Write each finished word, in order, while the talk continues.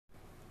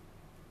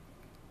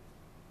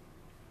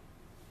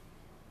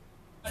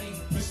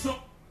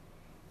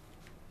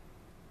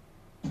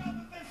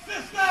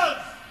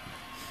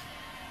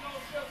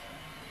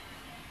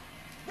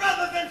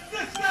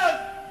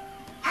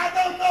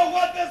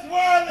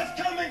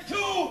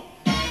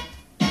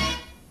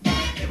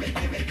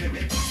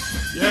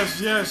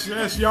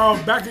Yes,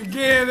 y'all. Back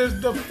again.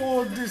 It's the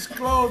Full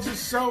Disclosure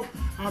Show.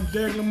 I'm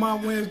Derek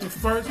Lamont Wins the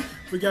first.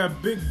 We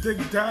got Big Dick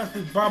Dash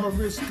with Baba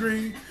Rich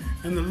Green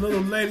and the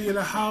little lady of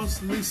the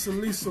house,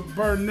 Lisa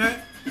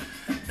Burnett.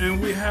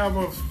 And we have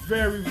a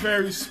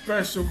very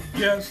special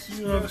guest,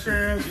 you know what I'm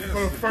saying,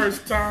 for the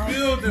first time.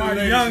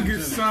 My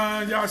youngest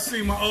son. Y'all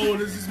see my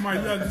oldest. This is my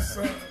youngest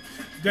son,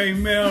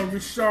 Damel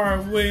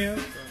Richard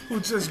Williams, who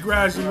just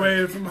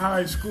graduated from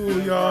high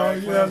school, y'all.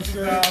 You know what I'm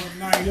saying?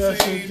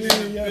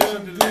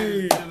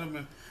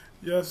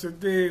 Yes,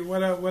 indeed.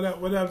 What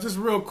up? Just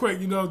real quick,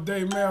 you know,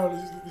 Damel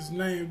is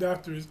named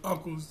after his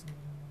uncle's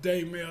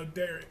Damel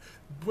Derrick.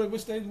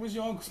 What's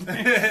your uncle's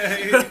name?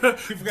 David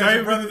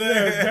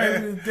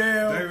and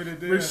Dale.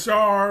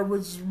 Richard,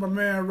 which is my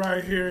man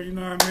right here, you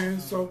know what I mean?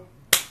 So,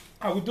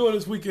 how we doing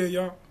this weekend,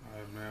 y'all? All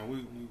right, man.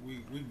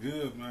 We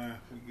good, man.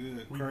 We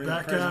good. We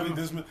back at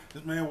this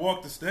man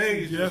walked the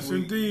stage. Yes, this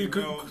week, indeed.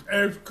 You know?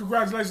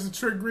 Congratulations to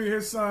Trick Green,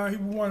 his son. He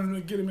wanted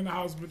to get him in the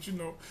house, but you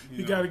know,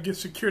 he got to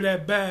secure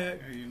that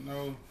bag. Hey, you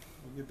know,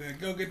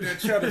 go get that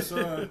cheddar,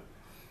 son.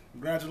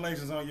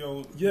 Congratulations on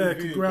your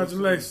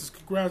congratulations.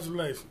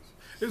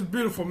 It's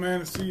beautiful, man,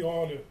 to see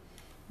all the,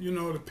 you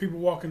know, the people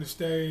walking the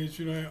stage,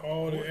 you know,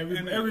 all the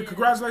every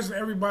congratulations to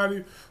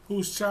everybody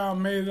whose child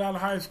made it out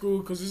of high school,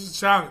 because it's a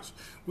challenge.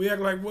 We act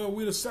like, well,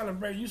 we to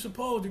celebrate. You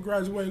supposed to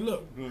graduate.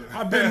 Look,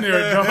 I've been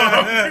there, dog.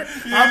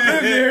 I've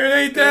been there. It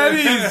ain't that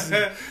easy.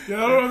 You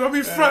know, don't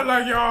be front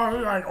like y'all.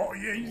 Like, oh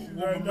yeah.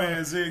 What my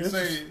man Zig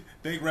say?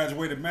 They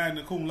graduated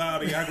magna cum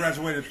laude. I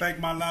graduated thank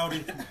my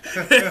laude.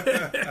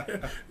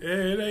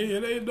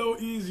 It ain't no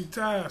easy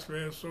task,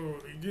 man. So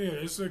again,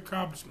 it's an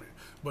accomplishment,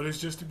 but it's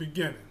just the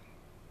beginning.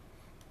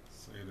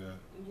 Say that.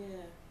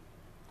 Yeah,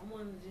 I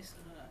want to just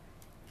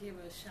give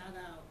a shout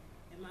out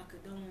and my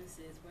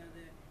condolences,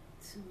 brother,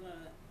 to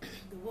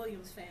the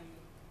Williams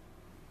family.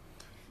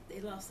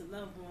 They lost a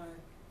loved one,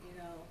 you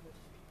know.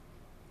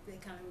 They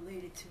kind of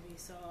related to me,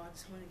 so I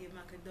just want to give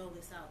my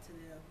condolences out to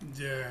them.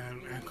 Yeah,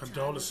 and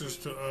condolences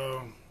to,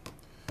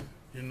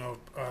 you know,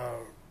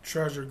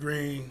 Treasure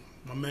Green,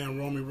 my man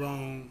Romy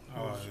Rome,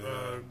 whose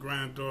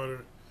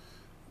granddaughter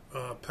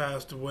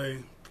passed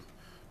away,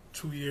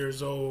 2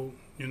 years old.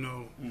 You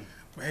know,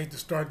 I hate to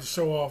start the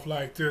show off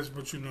like this,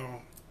 but you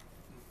know,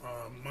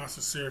 my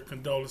sincere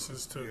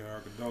condolences to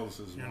our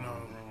condolences, you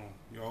know,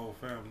 your whole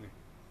family.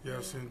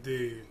 Yes,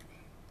 indeed.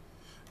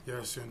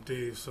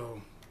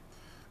 So,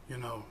 you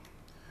know,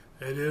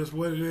 it is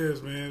what it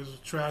is, man. It's a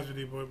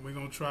tragedy, but we're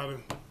gonna try to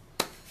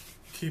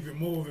keep it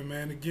moving,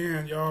 man.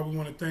 Again, y'all, we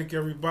want to thank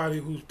everybody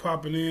who's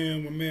popping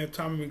in. My man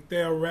Tommy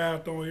McDowell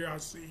wrapped on here. I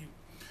see you.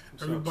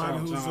 Everybody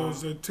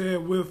who's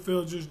Ted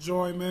Whitfield just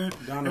joined, man.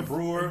 Donna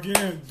Brewer.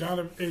 Again,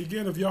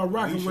 if y'all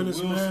rocking with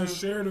us, man,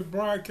 share the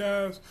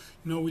broadcast.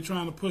 You know, we're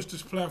trying to push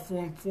this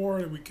platform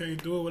forward, and we can't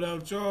do it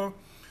without y'all.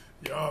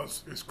 Y'all,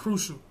 it's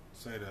crucial.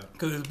 Say that.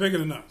 Because it's bigger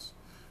than us.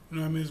 You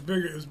know what I mean? It's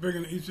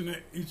bigger than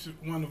each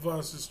one of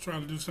us is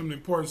trying to do something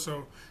important.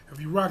 So if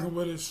you're rocking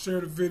with us,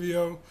 share the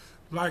video,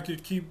 like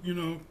it, keep, you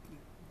know,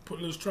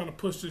 let's try to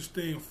push this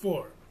thing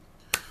forward.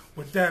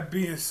 With that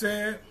being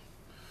said,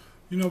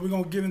 you know, we're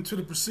going to get into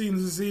the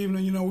proceedings this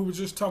evening. You know, we were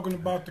just talking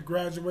about the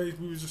graduates.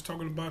 We were just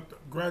talking about the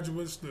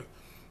graduates, the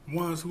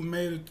ones who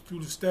made it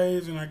through the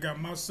stage. And I got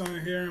my son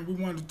here, and we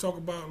wanted to talk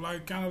about,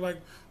 like, kind of like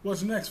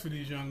what's next for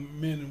these young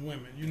men and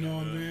women. You know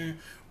what I mean?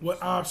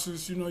 What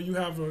options, you know, you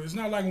have. It's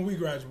not like when we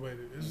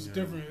graduated. It's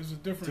different. It's a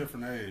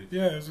different age.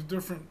 Yeah, it's a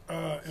different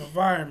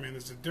environment.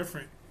 It's a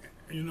different,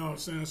 you know what I'm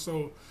saying?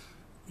 So,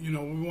 you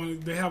know,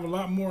 they have a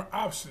lot more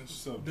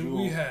options than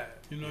we had.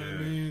 You know what I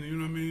mean? You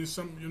know what I mean?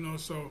 So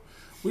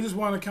we just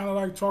want to kind of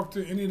like talk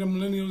to any of the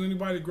millennials,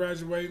 anybody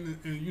graduating,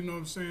 and you know what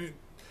I'm saying?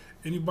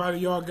 Anybody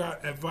y'all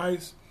got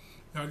advice,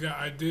 y'all got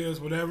ideas,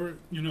 whatever,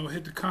 you know,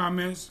 hit the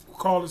comments,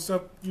 call us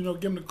up, you know,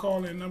 give them the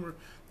call-in number,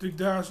 Dick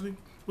Dashley.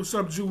 What's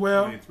up,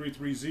 Jewel?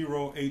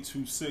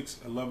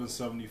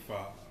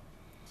 330-826-1175.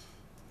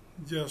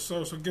 Yes,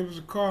 so give us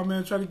a call,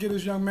 man. Try to get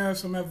this young man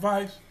some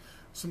advice,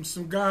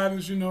 some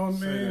guidance, you know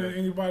what I mean?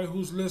 Anybody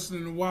who's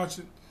listening and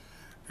watching.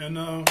 And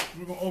we're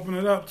going to open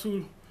it up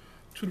to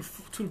the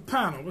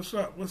panel. What's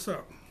up?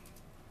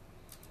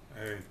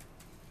 Hey,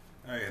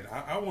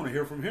 I want to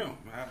hear from him.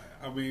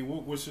 I mean,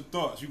 what's your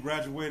thoughts? You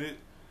graduated,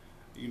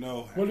 you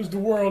know. What does the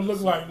world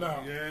look like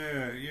now?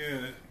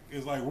 Yeah.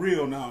 It's like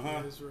real now, huh?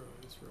 Yeah, it's real.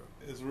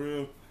 It's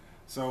real.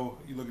 So,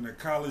 you looking at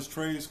college,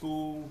 trade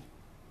school?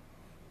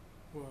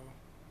 Well,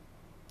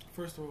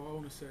 first of all, I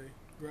want to say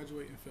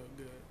graduating felt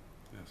good.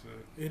 That's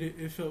it.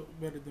 It felt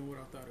better than what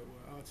I thought it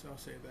would. I'll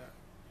say that.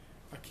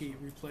 I keep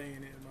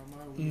replaying it in my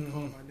mind. When they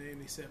called my name,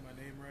 they said my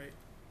name right.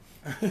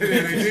 Yeah,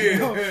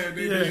 they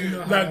did. You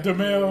know that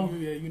DeMel.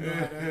 Yeah, you know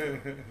how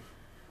that.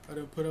 I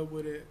didn't put up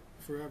with it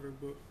forever,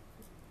 but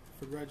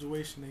for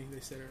graduation, they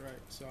said it right.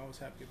 So I was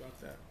happy about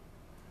that.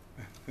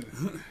 Hey,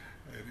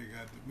 they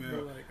got DeMel.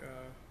 But like,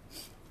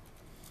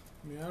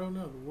 I mean, I don't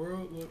know. The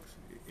world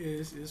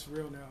it's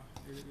real now.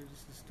 It's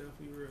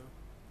definitely real.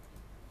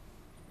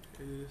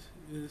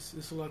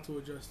 It's a lot to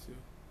adjust to.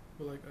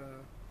 But like,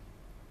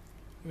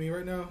 I mean,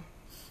 right now,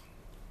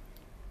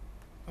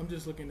 I'm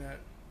just looking at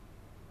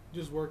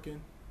just working,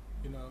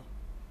 you know,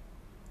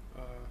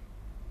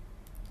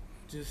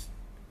 just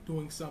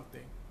doing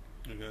something.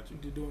 I got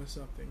you. Doing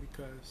something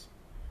because,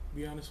 to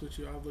be honest with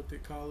you, I've looked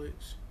at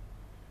college,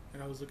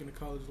 and I was looking at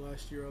college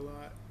last year a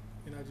lot,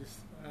 and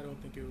I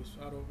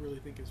don't really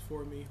think it's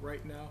for me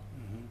right now.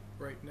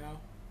 Mm-hmm. Right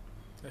now,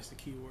 that's the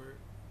key word.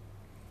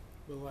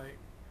 But like,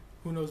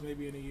 who knows?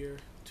 Maybe in a year,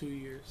 2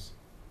 years,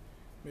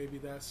 maybe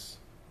that's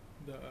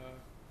the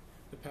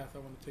path I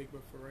want to take.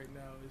 But for right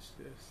now, it's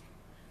just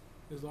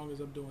as long as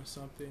I'm doing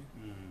something.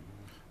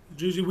 Mm-hmm.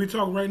 Gigi, we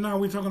talking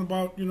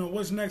about, you know,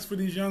 what's next for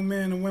these young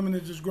men and women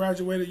that just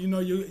graduated. You know,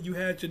 you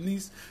had your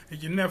niece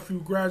and your nephew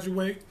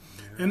graduate,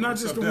 Yeah. and not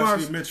What's just up, the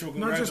Destiny ones, Mitchell?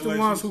 not just the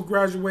ones who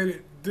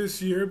graduated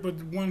this year, but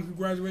the ones who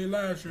graduated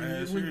last year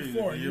and the week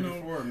before. The year You know,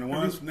 before, and the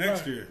ones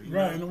next year.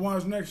 Right, and the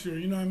ones next year.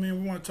 You know what I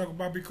mean? We want to talk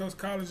about, because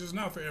college is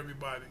not for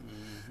everybody.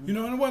 Mm-hmm. You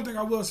know, and the one thing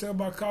I will say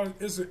about college,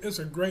 it's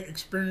a great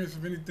experience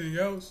if anything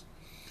else.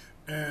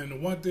 And the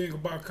one thing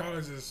about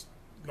college is,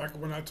 like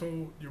when I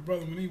told your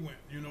brother when he went,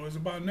 you know, it's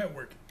about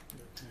networking.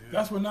 Yeah.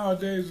 That's what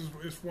nowadays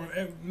is for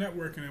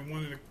networking.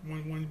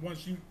 And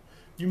once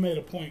you made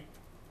a point,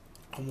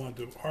 I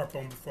wanted to harp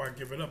on before I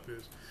give it up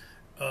is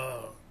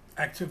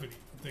activity.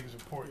 I think is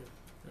important.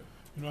 Yeah.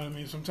 You know what I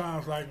mean?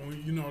 Sometimes, like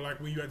when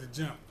you're at the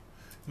gym,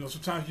 you know,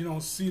 sometimes you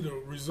don't see the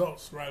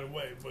results right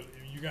away, but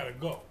you got to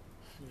go.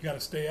 You got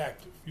to stay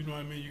active. You know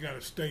what I mean? You got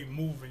to stay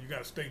moving. You got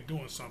to stay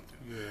doing something.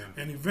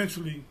 Yeah. And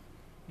eventually,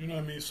 you know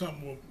what I mean,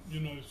 something will, you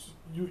know,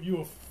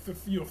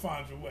 you'll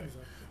find your way.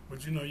 Exactly.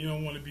 But, you know, you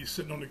don't want to be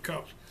sitting on the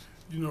couch,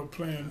 you know,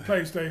 playing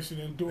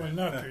PlayStation and doing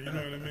nothing. You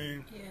know what I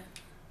mean?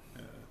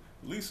 Yeah.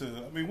 Lisa,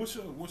 I mean, what's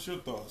your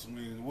thoughts? I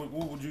mean, what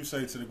would you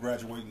say to the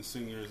graduating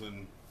seniors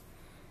and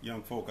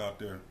young folk out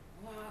there?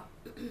 Well,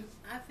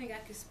 I think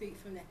I could speak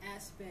from the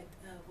aspect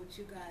of what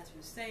you guys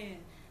were saying,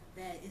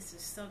 that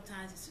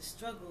sometimes it's a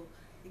struggle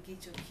to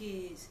get your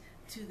kids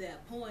to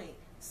that point.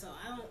 So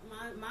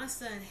my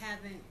son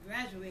haven't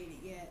graduated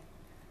yet,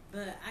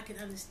 but I can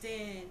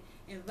understand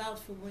and vouch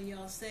for when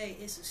y'all say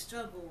it's a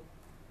struggle,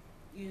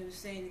 you know what I'm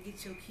saying, to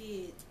get your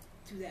kid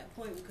to that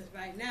point, because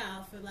right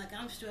now I feel like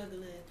I'm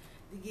struggling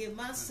to get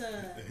my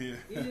son, Yeah.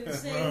 you know what I'm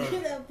saying, to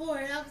that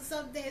point.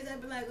 Some days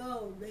I'd be like,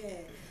 oh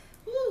man,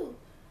 whoo,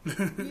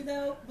 you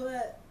know,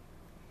 but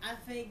I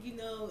think, you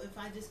know, if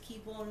I just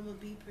keep on him and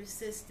be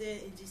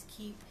persistent and just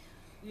keep,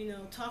 you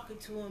know, talking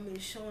to him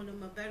and showing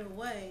him a better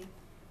way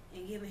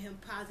and giving him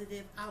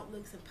positive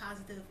outlooks and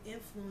positive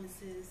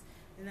influences,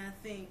 then I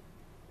think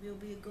we'll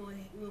be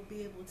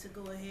able to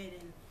go ahead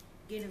and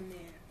get him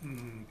there.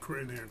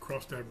 Create there and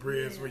cross that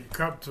bridge where you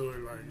come to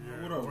it. Like,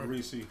 yeah, What up,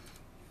 Reese?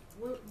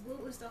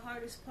 What was the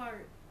hardest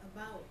part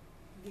about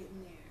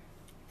getting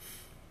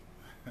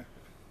there?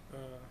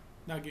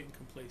 Not getting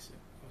complacent.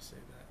 I'll say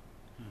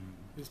that. Mm-hmm.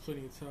 There's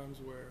plenty of times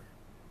where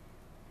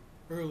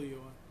early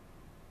on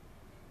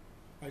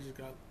I just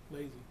got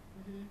lazy.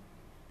 Mm-hmm.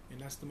 And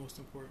that's the most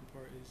important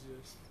part, is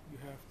just you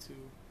have to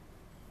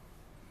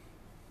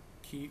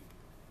keep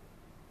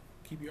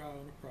your eye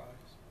on the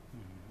prize,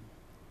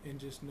 Mm-hmm. and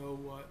just know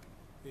what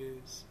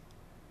is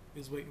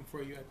waiting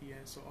for you at the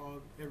end. So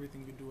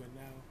everything you're doing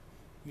now,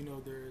 you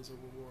know there is a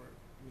reward,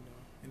 you know,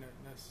 and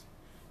that's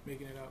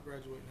making it out,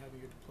 graduating, having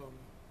your diploma.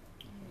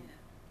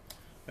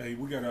 Yeah. Hey,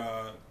 we got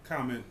a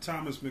comment.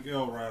 Thomas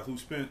McElrath, who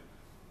spent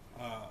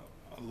a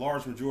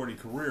large majority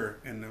career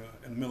in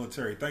the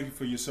military. Thank you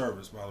for your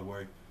service, by the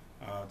way.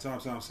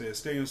 Tom says,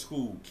 stay in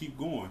school, keep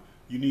going.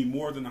 You need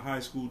more than a high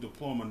school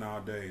diploma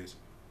nowadays.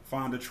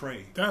 Find a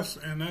trade. That's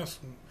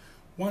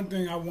one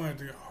thing I wanted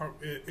to.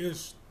 It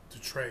is the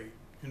trade,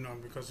 you know,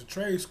 because the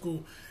trade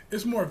school,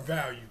 it's more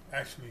value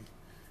actually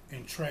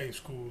in trade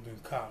school than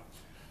college.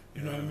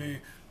 You know what I mean?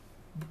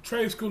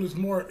 Trade school is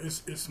more.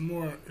 It's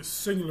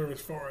singular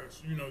as far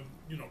as you know.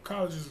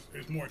 College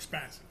is more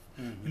expansive.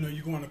 Mm-hmm. You know,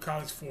 you're going to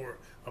college for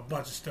a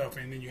bunch of stuff,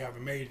 and then you have a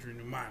major in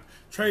your mind.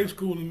 Trade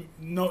school,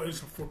 no, it's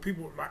for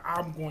people like,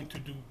 I'm going to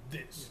do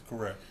this.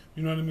 Correct.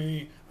 You know what I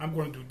mean? I'm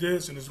going to do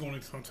this, and it's going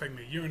to take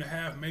me a year and a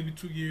half, maybe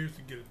 2 years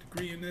to get a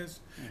degree in this,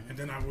 Mm-hmm. and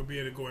then I would be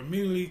able to go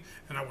immediately,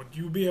 and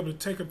you'll be able to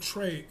take a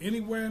trade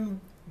anywhere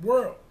in the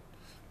world.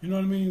 You know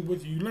what I mean?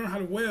 You learn how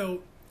to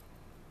weld.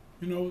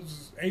 You know,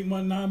 it's 8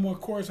 month, 9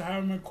 month course, or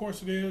however much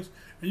course it is,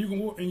 and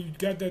you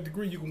got that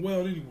degree, you can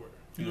weld anywhere.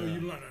 You know,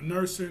 you learn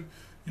nursing.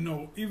 You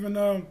know, even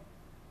I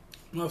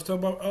was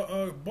talking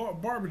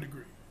about barber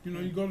degree. You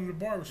know, you go to the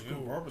barber school.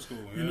 Yeah, barber school.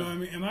 Yeah. You know what I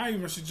mean? And I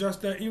even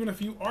suggest that even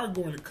if you are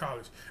going to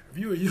college, if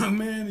you're a young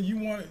man and you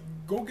want to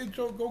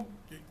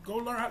go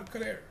learn how to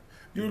cut hair.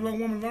 You're a young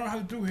woman, learn how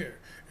to do hair,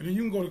 and then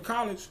you can go to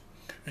college.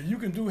 And you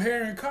can do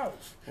hair in college,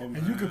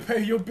 and you can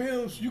pay your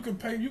bills. You can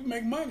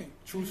make money.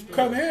 True story.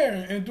 Cutting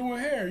hair and doing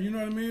hair. You know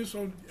what I mean?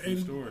 So, True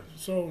story.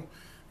 So,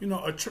 you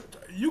know,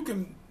 you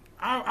can.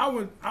 I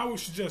would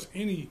suggest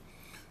any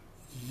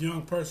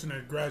young person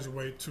that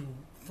graduate to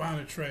find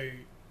a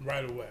trade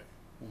right away,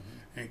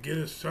 Mm-hmm. and get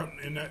us something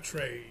in that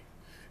trade,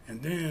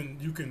 and then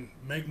you can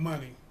make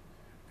money,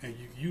 and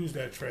you can use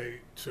that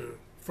trade to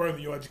further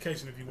your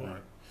education if you want,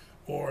 Right.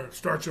 or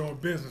start your own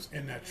business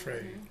in that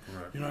trade.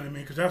 Right. You know what I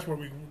mean? Because that's where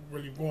we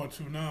really going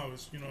to now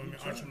is, you know what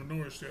I mean,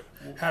 entrepreneurship,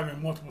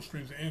 having multiple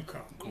streams of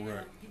income.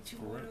 Correct.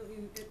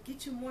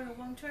 Get you more than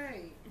one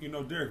trade. You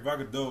know, Derek, if I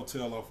could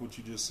dovetail off what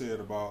you just said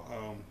about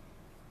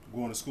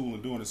going to school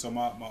and doing it. So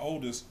my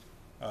oldest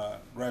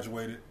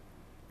graduated,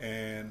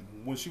 and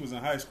when she was in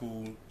high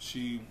school,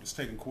 she was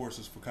taking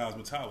courses for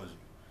cosmetology.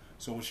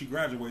 So when she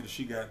graduated,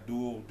 she got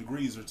dual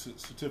degrees or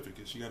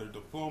certificates. She got her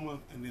diploma,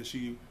 and then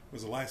she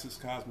was a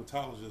licensed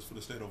cosmetologist for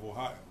the state of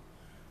Ohio.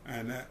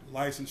 And that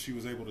license she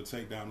was able to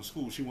take down to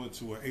school. She went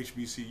to a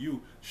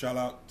HBCU. Shout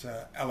out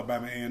to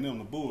Alabama A&M,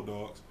 the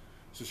Bulldogs.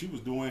 So she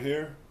was doing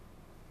hair,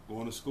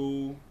 going to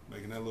school,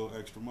 making that little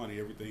extra money,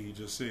 everything he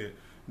just said.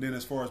 And then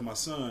as far as my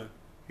son,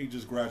 he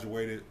just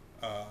graduated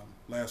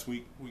last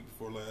week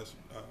before last,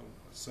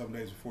 7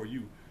 days before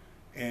you.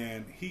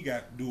 And he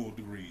got dual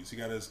degrees. He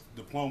got his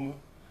diploma,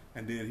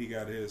 and then he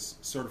got his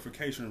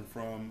certification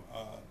from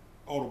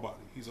auto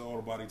body. He's an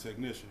auto body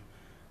technician.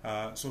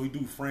 So he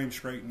do frame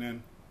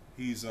straightening.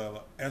 He's an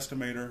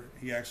estimator.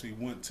 He actually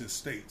went to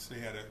states.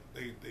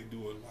 They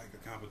do like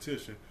a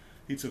competition.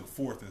 He took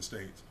 4th in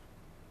states.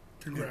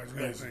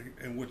 Congratulations.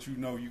 And what you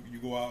know, you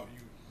go out,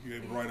 you're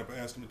able to write up an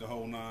estimate, the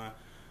whole nine.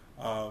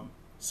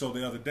 So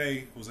the other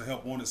day was a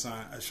help wanted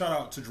sign. A shout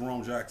out to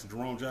Jerome Jackson.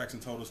 Jerome Jackson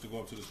told us to go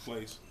up to this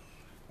place,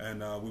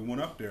 and we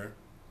went up there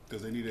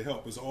because they needed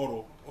help. It's an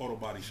auto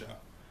body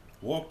shop.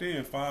 Walked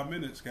in, 5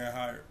 minutes, got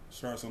hired.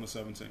 Starts on the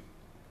 17th.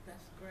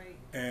 That's great.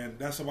 And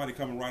that's somebody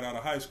coming right out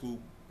of high school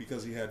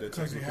because he had that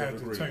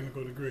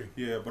technical degree.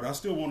 Yeah, but I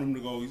still want him to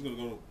go. He's going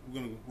to go.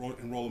 We're going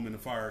to enroll him in the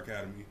fire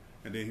academy,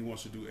 and then he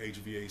wants to do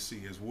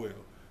HVAC as well.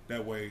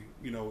 That way,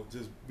 you know,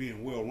 just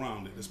being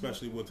well-rounded,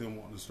 especially with him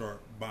wanting to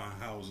start buying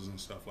houses and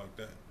stuff like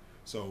that.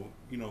 So,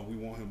 you know, we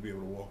want him to be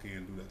able to walk in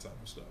and do that type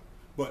of stuff.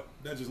 But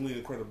that just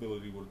lends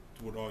credibility with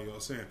what all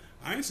y'all saying.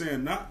 I ain't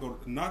saying not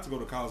to go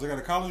to college. I got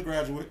a college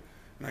graduate,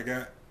 and I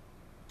got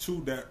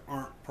 2 that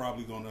aren't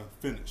probably going to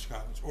finish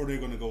college, or they're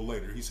going to go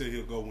later. He said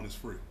he'll go when it's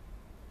free.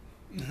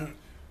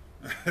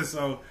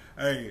 So,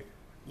 hey,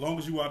 long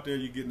as you out there,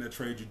 you're getting that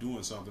trade, you're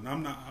doing something.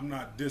 I'm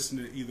not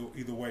dissing it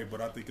either way, but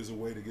I think it's a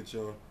way to get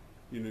your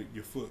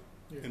foot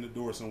in the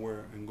door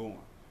somewhere and going.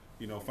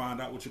 You know,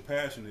 find out what your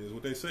passion is.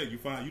 What they say, you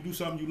do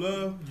something you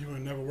love. You will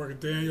never work a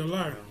day in your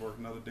life. Never work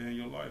another day in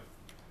your life.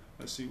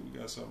 Let's see, we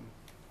got something.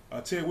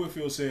 Ted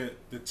Whitfield said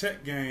the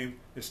tech game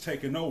is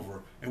taking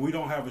over, and we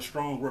don't have a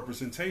strong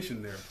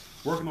representation there.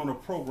 Working on a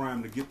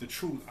program to get the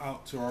truth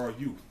out to our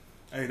youth.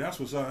 Hey, that's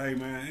what's up. Hey,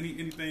 man,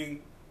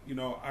 anything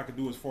I could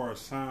do as far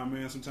as time,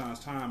 man. Sometimes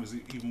time is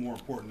even more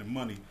important than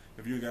money.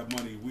 If you ain't got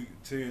money,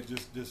 Ted,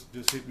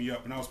 just hit me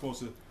up. And I was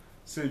supposed to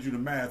send you the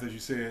math, as you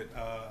said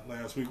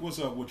last week. What's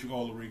up with you,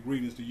 Ulrich?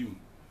 Greetings to you.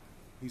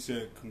 He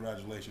said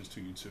congratulations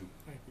to you, too.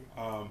 Thank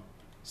you.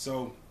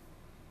 So,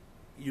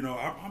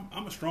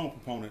 I'm a strong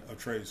proponent of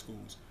trade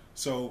schools.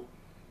 So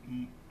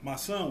my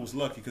son was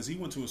lucky because he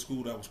went to a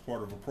school that was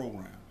part of a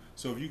program.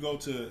 So if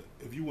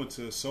you went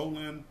to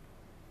Solon,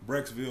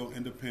 Brecksville,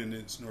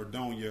 Independence,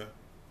 Nordonia,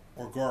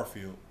 or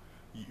Garfield,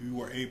 you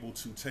were able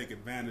to take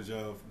advantage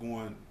of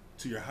going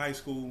to your high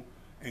school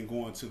and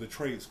going to the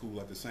trade school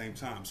at the same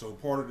time. So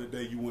part of the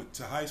day you went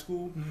to high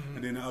school, mm-hmm.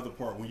 and then the other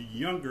part, when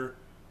you're younger,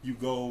 you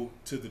go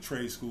to the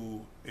trade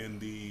school in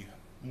the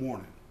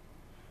morning.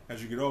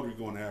 As you get older, you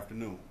go in the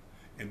afternoon,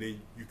 and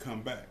then you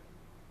come back.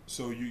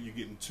 So you're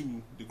getting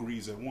 2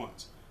 degrees at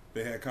once.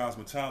 They had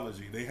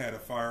cosmetology. They had a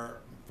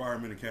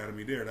fireman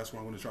academy there. That's why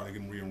I'm going to try to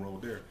get them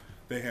re-enrolled there.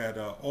 They had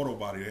auto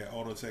body. They had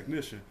auto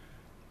technician.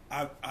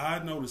 I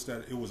noticed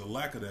that it was a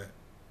lack of that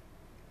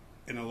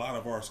in a lot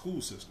of our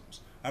school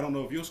systems. I don't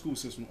know if your school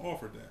system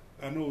offered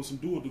that. I know some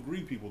dual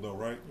degree people though,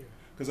 right?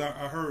 Because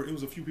I heard it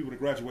was a few people that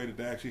graduated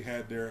that actually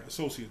had their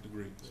associate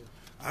degrees.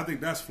 Yeah. I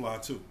think that's fly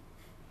too.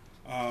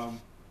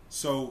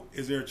 So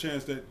is there a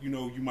chance that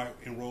you might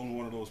enroll in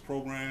one of those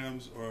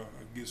programs or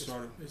get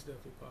started? It's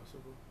definitely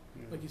possible.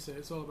 Yeah. Like you said,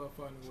 it's all about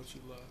finding what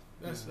you love.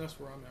 That's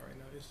where I'm at right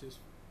now. It's just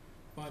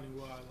finding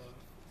what I love,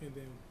 and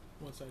then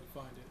once I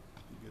find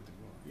it, you get to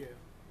go. Yeah.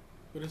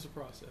 But it's a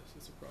process.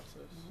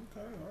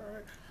 Okay, all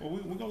right. Well,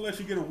 we're going to let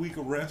you get a week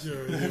of rest.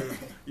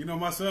 Yeah.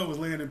 My son was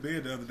laying in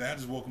bed the other day. I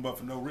just woke him up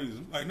for no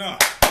reason. Like, nah,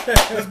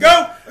 let's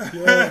go.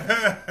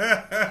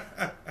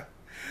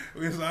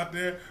 We was out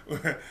there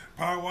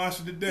power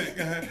washing the deck.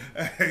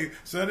 Hey,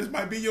 son, this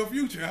might be your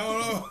future.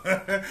 Hold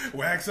on.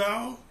 Wax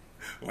on.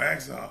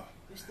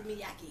 Mr.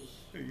 Miyagi.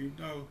 You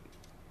know.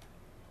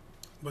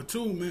 But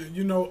too, man,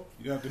 you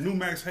got the new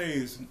Max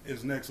Hayes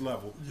is next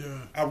level.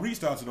 Yeah. I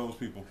reached out to those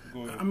people.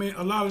 Go ahead. I mean,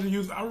 a lot of the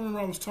youth. I remember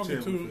I was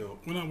talking to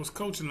when I was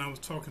coaching. I was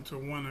talking to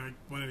one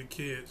of the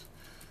kids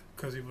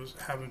because he was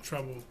having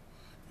trouble.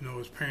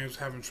 His parents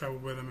were having trouble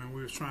with him, and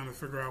we was trying to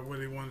figure out what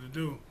he wanted to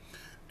do.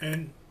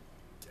 And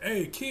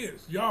hey,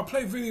 kids, y'all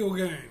play video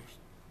games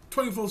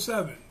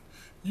 24/7.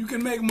 You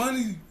can make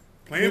money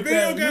playing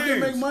video games. You can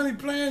make money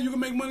playing. You can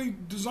make money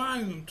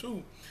designing them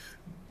too.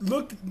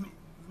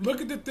 Look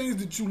at the things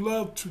that you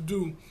love to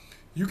do.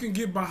 you can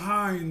get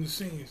behind the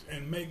scenes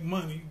and make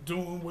money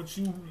doing what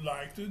you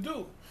like to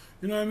do.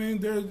 You know what I mean?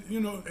 There's,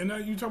 and now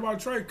you talk about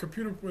trade,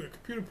 computer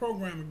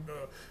programming,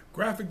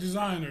 graphic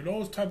designer,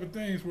 those type of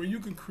things where you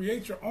can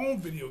create your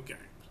own video games.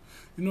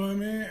 You know what I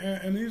mean?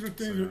 And these are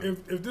things.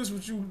 If this is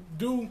what you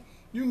do,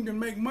 you can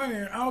make money.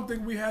 And I don't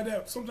think we had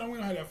that. Sometimes we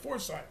don't have that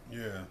foresight.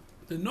 Yeah.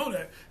 To know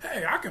that,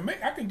 hey, I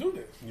can do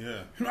this.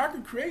 Yeah. I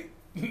can create,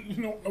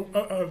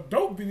 a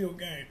dope video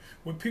game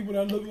with people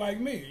that look like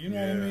me. You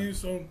know what I mean?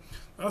 So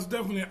that's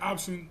definitely an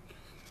option.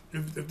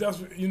 If that's,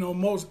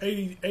 most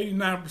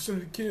 89% of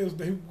the kids,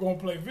 they going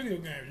to play video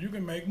games. You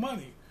can make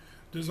money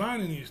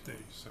designing these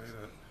things. Say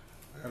that.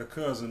 I had a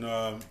cousin,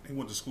 he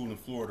went to school in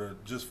Florida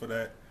just for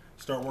that.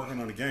 Start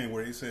working on a game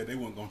where they said they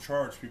weren't going to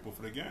charge people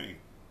for the game.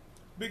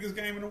 Biggest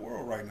game in the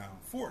world right now,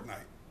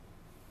 Fortnite.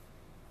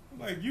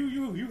 Like,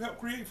 you help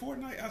create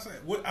Fortnite? I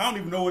said, what? I don't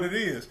even know what it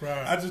is.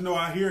 Right. I just know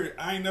I hear it.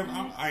 I ain't never.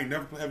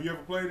 Have you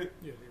ever played it?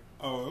 Yeah.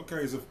 Oh, okay.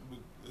 Is it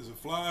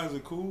fly? Is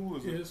it cool?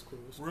 It's cool.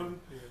 It's really?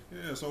 Cool.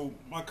 Yeah. So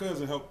my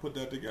cousin helped put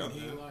that together. And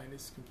he ain't lying.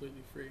 It's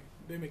completely free.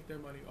 They make their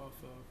money off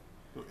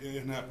of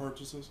in-app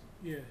purchases.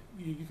 Yeah,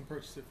 you can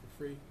purchase it for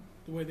free.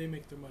 The way they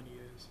make their money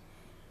is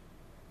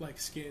like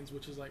skins,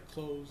 which is like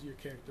clothes your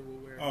character will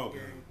wear in the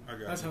game. I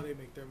got That's it. how they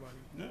make their money.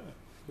 Yeah.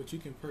 But you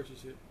can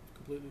purchase it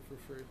completely for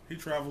free. He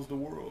travels the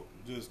world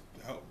just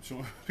help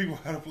showing people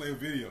how to play a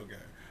video game.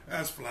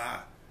 That's fly.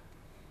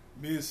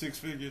 Mid six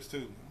figures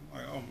too. I'm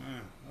like, oh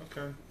man,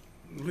 okay.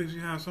 Liz, you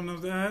have something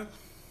else to add?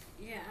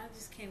 Yeah, I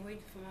just can't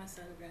wait for my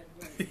son to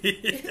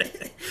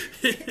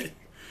graduate.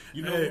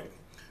 Hey.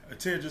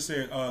 Ted just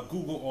said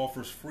Google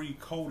offers free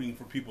coding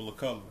for people of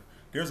color.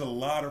 There's a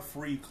lot of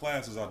free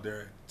classes out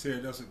there.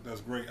 Ted,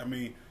 that's great. I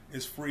mean,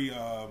 it's free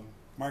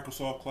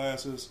Microsoft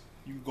classes.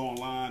 You can go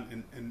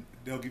online and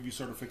they'll give you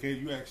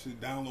certification. You actually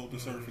download the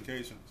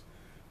certifications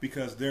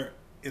because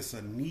it's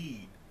a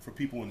need for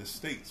people in the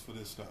States for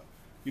this stuff.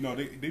 They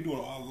do a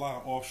lot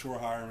of offshore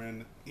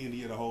hiring,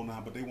 India, the whole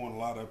nine, but they want a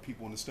lot of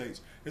people in the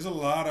States. There's a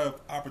lot of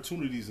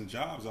opportunities and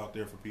jobs out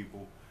there for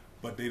people,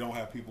 but they don't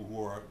have people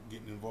who are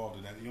getting involved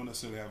in that. You don't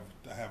necessarily have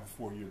to have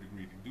a 4-year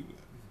degree to do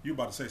that. You're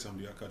about to say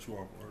something. I cut you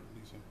off, or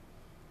Lisa.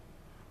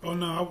 Oh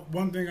no!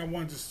 One thing I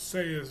wanted to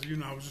say is,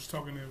 I was just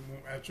talking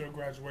at your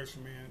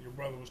graduation, man. Your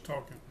brother was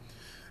talking,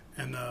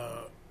 and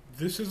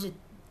this is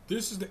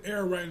the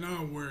era right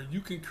now where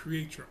you can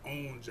create your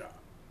own job.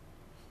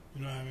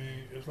 You know what I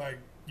mean? It's like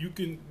you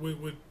can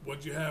with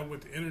what you have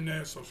with the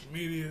internet, social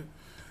media.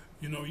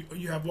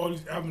 You have all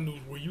these avenues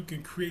where you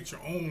can create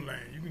your own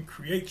lane. You can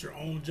create your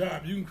own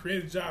job. You can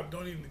create a job that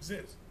don't even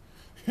exist.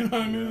 You know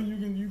what I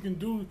mean? You can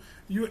do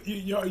your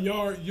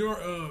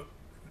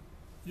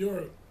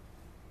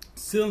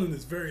ceiling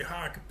is very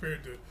high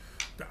compared to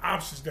the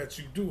options that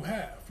you do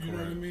have. You know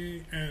what I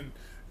mean? And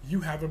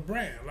you have a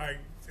brand. Like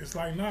it's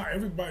like now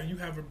everybody you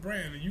have a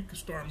brand and you can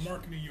start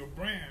marketing your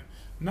brand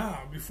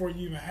now before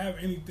you even have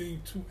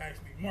anything to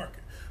actually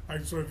market.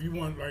 Like so if you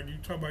want, like you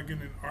talk about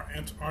getting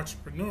into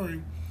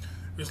entrepreneuring,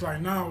 it's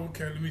like now,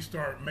 okay, let me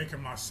start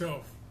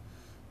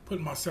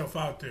putting myself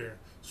out there.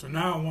 So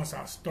now once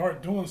I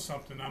start doing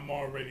something,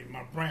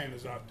 my brand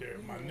is out there,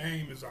 my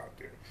name is out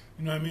there.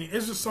 You know what I mean?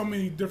 It's just so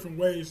many different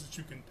ways that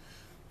you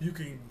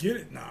can get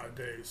it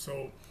nowadays.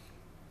 So,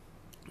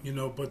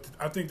 but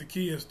I think the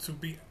key is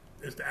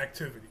the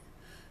activity.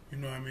 You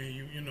know what I mean?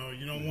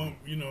 You don't want,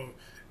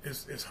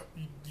 it's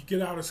you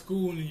get out of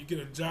school and you get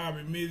a job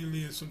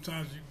immediately, and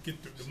sometimes you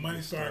get the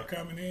money start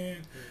coming in,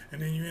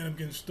 and then you end up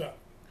getting stuck.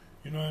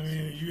 You know what I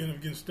mean? You end up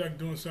getting stuck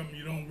doing something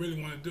you don't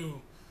really want to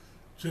do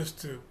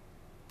just to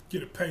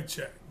get a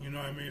paycheck. You know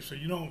what I mean? So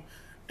you don't,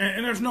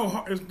 and there's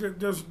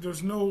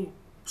no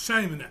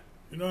shame in that.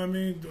 You know what I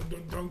mean?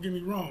 Don't get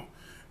me wrong.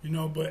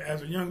 But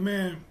as a young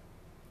man,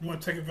 you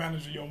want to take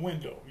advantage of your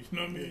window. You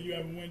know what I mean? You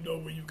have a window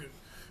where you can,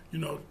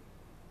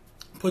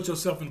 put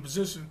yourself in a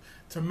position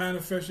to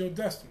manifest your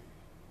destiny.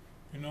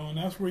 And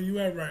that's where you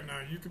at right now.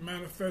 You can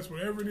manifest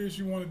whatever it is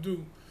you want to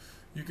do.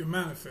 You can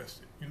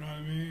manifest it. You know what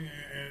I mean?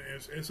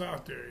 And it's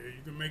out there.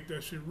 You can make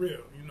that shit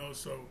real.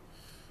 So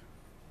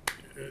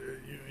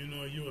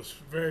you're a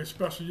very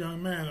special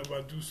young man, if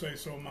I do say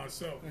so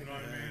myself. You know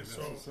what I mean?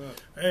 So,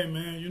 hey,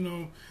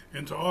 man,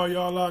 and to all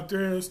y'all out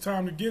there, it's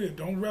time to get it.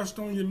 Don't rest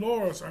on your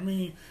laurels. I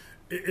mean,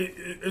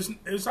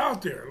 it's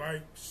out there.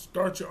 Like,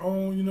 start your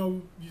own,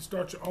 you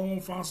start your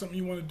own, find something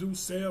you want to do,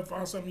 sell,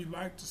 find something you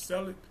like to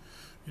sell it,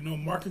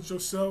 market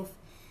yourself,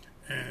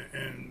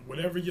 and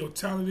whatever your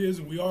talent is,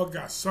 and we all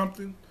got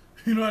something,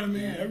 you know what I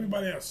mean? Yeah.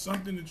 Everybody has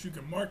something that you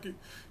can market.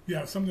 You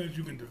have something that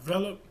you can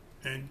develop,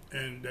 and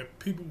that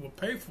people will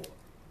pay for.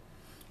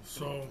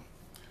 So,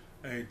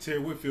 hey,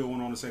 Ted Whitfield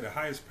went on to say the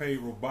highest paid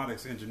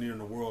robotics engineer in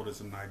the world is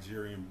a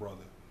Nigerian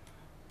brother.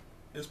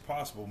 It's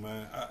possible,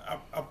 man.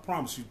 I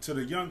promise you, to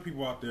the young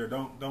people out there,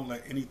 don't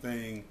let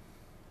anything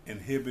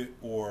inhibit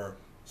or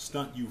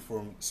stunt you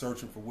from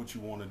searching for what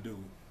you want to do.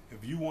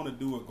 If you want to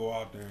do it, go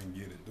out there and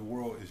get it. The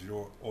world is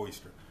your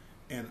oyster.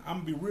 And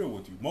I'm going to be real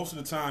with you. Most of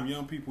the time,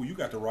 young people, you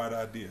got the right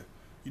idea.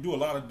 You do a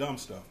lot of dumb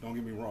stuff, don't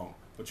get me wrong,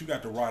 but you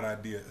got the right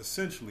idea.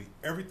 Essentially,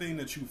 everything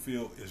that you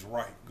feel is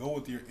right. Go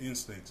with your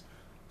instincts.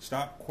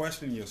 Stop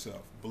questioning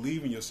yourself.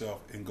 Believe in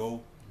yourself and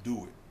go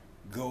do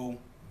it. Go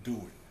do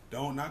it.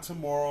 Don't, not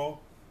tomorrow,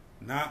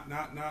 not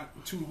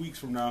 2 weeks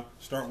from now.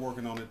 Start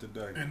working on it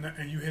today.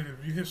 And you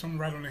hit something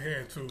right on the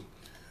head too.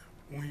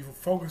 When we're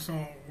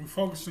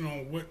focusing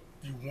on what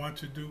you want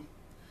to do,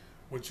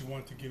 what you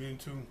want to get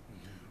into,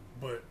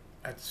 but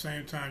at the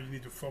same time you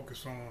need to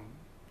focus on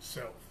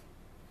self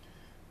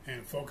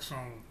and focus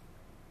on,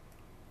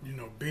 you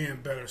know, being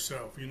better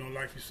self. You know,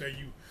 like you say,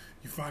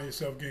 you find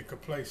yourself getting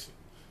complacent.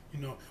 You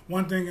know,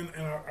 one thing, and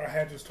I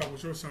had this talk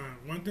with your son.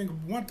 One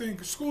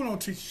thing, school don't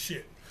teach you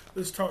shit.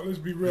 Let's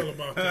be real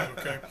about that,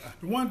 okay?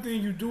 The one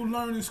thing you do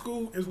learn in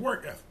school is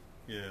work ethic.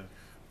 Yeah.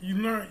 You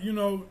learn, you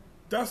know,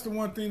 that's the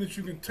one thing that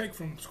you can take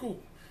from school.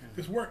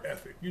 It's work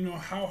ethic. You know,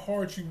 how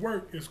hard you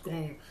work is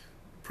going to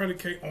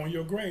predicate on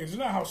your grades. It's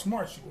not how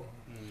smart you are.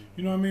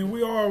 You know what I mean?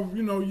 We all,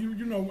 you know, you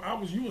know,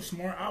 you were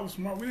smart, I was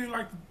smart. We didn't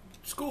like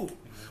school.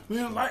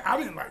 I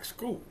didn't like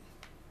school.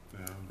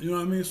 Yeah. You know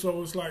what I mean?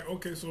 So it's like,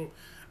 okay, so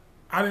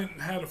I didn't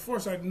have the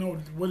foresight to know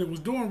what it was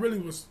doing really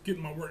was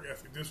getting my work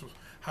ethic. This was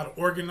how to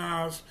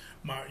organize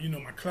my, you know,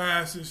 my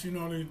classes. You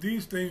know,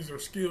 these things are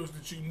skills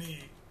that you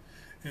need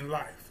in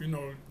life. You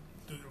know,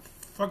 the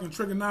fucking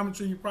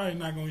trigonometry, you're probably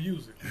not going to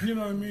use it. You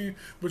know what I mean?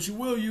 But you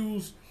will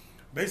use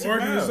basic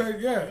math.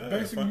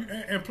 Basic,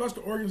 and plus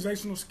the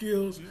organizational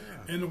skills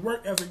and the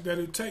work ethic that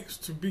it takes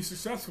to be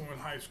successful in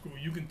high school.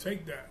 You can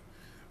take that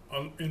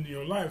into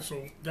your life.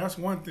 So that's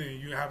one thing.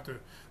 You have to,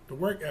 the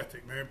work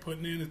ethic, man,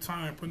 putting in the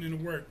time, putting in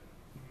the work,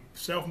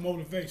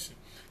 self-motivation.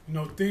 You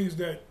know, things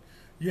that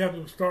you have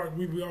to start.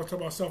 We always talk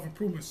about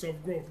self-improvement,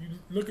 self-growth. You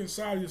look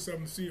inside of yourself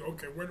and see,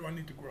 okay, where do I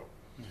need to grow?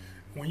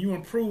 When you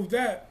improve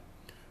that,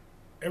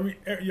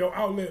 your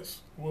outlets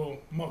will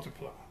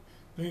multiply.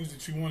 Things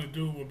that you want to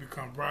do will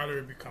become brighter,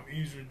 it become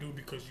easier to do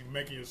because you're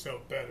making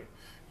yourself better.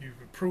 You've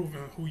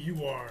improving who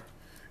you are,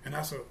 and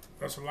that's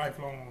a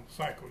lifelong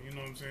cycle. You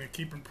know what I'm saying?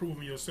 Keep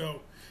improving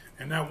yourself,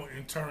 and that will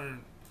in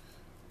turn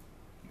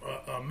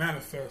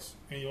manifest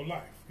in your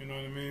life. You know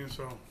what I mean?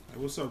 So, hey,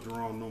 what's up,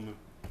 Jerome Newman?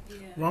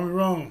 Yeah.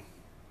 Wrong.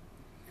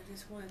 I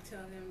just want to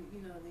tell them,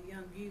 you know, the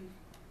young youth,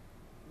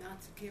 not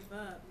to give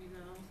up. You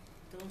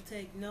know, don't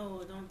take no,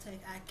 or don't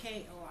take I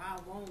can't, or I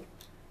won't,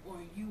 or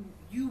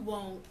you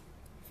won't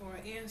for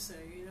an answer.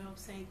 You know what I'm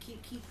saying?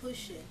 Keep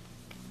pushing,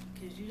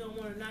 because you don't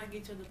want to not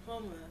get your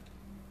diploma,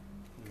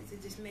 because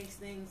it just makes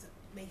things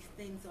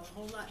a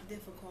whole lot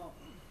difficult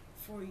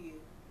for you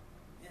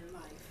in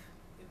life.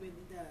 It really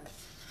does.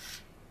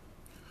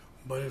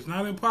 But it's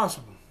not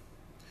impossible.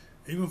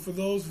 Even for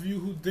those of you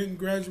who didn't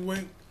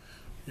graduate,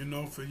 you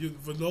know, for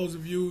those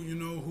of you, you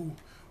know, who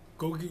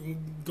go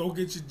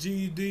get your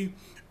GED,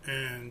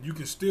 and you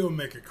can still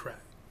make it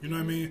crack. You know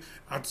what I mean?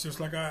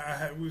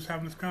 We was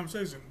having this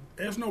conversation.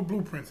 There's no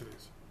blueprint to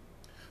this.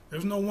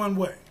 There's no one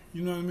way.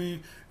 You know what I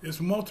mean?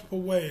 There's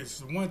multiple ways.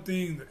 The one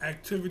thing, the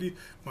activity,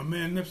 my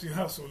man Nipsey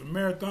Hussle, the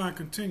marathon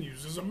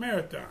continues. It's a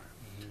marathon.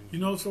 You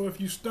know, so if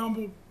you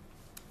stumble,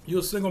 you're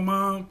a single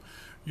mom,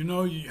 you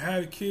know, you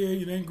had a kid,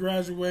 you didn't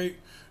graduate,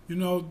 you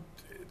know,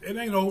 it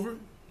ain't over.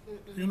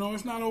 You know,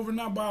 it's not over,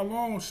 not by a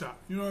long shot.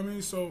 You know what I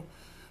mean? So,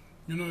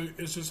 you know,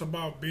 it's just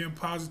about being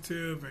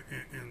positive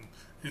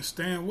and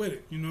staying with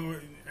it. You know,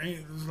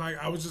 it's like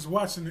I was just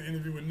watching the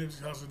interview with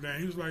Nipsey Hussle today.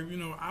 He was like, you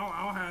know,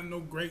 I don't have no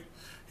great.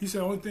 He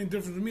said the only thing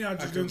different for me, I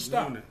just didn't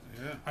stop.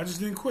 Yeah. I just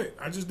didn't quit.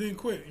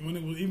 When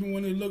it was, even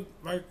when it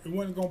looked like it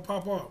wasn't gonna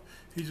pop off,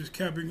 he just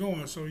kept it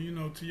going. So, you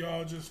know, to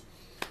y'all, just,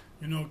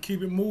 you know,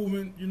 keep it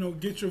moving. You know,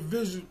 get your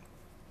vision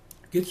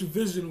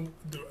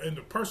and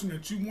the person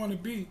that you want to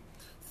be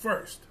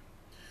first,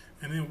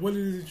 and then what it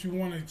is that you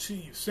want to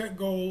achieve. Set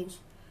goals,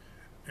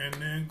 and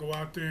then go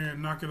out there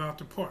and knock it out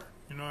the park.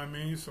 You know what I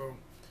mean? So,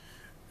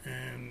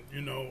 and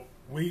you know,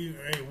 we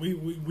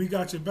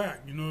got your back.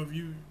 You know, if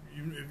you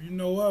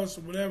know us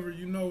or whatever,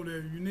 you know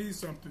that if you need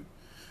something,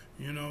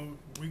 you know,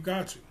 we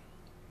got you.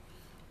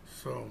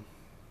 So,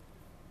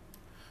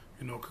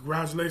 you know,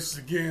 congratulations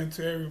again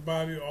to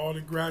everybody, all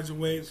the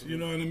graduates. You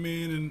know what I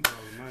mean?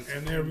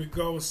 And there we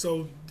go.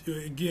 So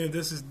again,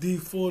 this is the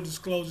Full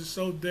Disclosure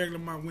Show.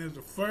 Degler Mike wins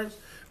the first.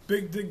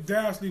 Big Dick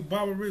Dashley,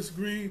 Bobby Rich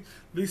Green,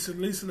 Lisa,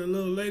 the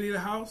little lady of the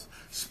house.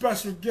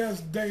 Special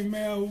guest,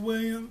 Daymel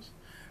Williams.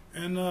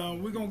 And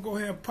we're going to go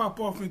ahead and pop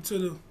off into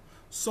the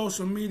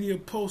social media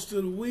post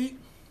of the week.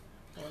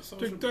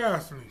 Dick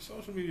Dashley.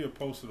 Social media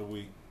post of the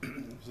week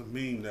is a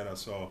meme that I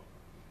saw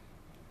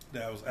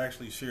that was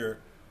actually shared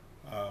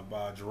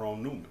by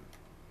Jerome Newman.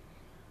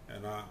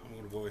 And I'm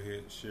going to go ahead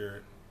and share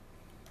it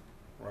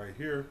right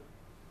here.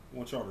 I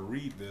want y'all to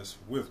read this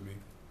with me.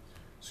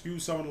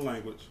 Excuse some of the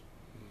language.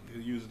 He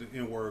used the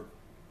N-word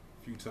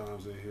a few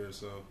times in here,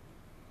 so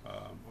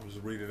I'll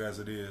just read it as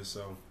it is.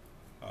 So,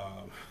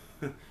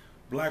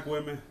 black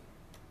women,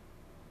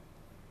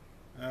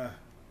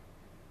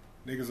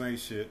 niggas ain't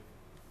shit.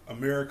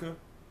 America,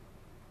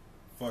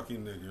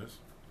 fucking niggers.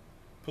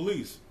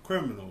 Police,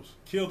 criminals,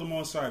 kill them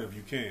on sight if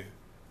you can.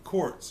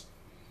 Courts,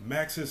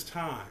 max his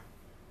time.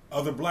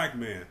 Other black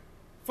man,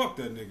 fuck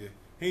that nigga.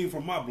 He ain't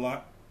from my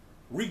block.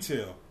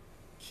 Retail,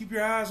 keep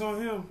your eyes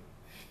on him.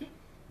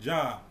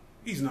 Job,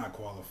 he's not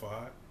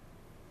qualified.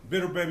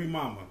 Bitter baby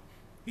mama,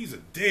 he's a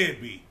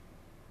deadbeat.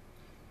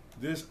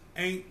 This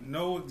ain't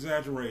no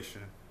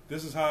exaggeration.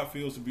 This is how it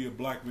feels to be a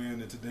black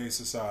man in today's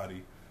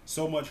society.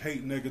 So much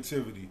hate and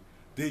negativity.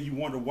 Then you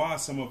wonder why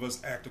some of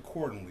us act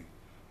accordingly.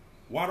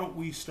 Why don't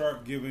we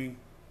start giving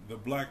the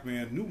black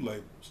man new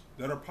labels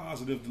that are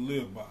positive to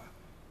live by?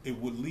 It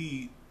would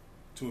lead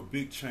to a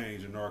big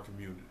change in our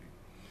community.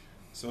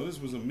 So this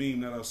was a meme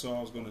that I saw.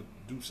 I was going to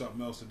do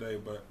something else today,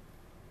 but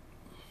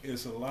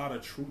it's a lot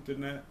of truth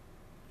in that.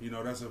 You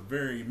know, that's a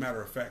very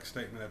matter-of-fact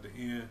statement at the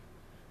end.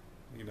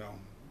 You know,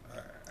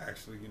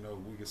 actually, you know,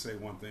 we could say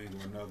one thing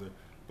or another,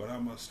 but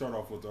I'm going to start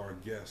off with our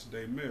guest,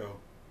 Dave Mill.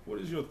 What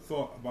is your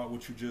thought about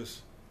what you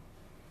just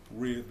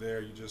read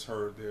there, you just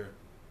heard there?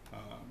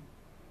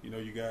 You know,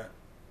 you got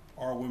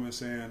our women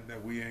saying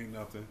that we ain't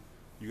nothing.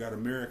 You got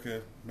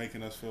America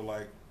making us feel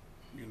like,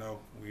 you know,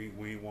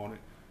 we ain't want it.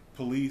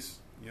 Police,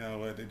 you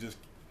know, they just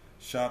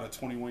shot a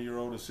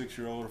 21-year-old, a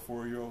 6-year-old, a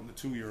 4-year-old, and a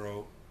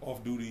 2-year-old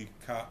off-duty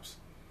cops.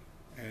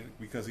 And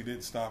because he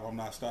didn't stop, I'm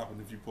not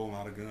stopping if you pulling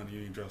out a gun and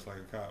you ain't dressed like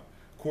a cop.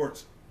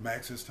 Courts,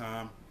 max his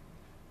time.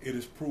 It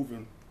is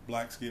proven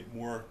black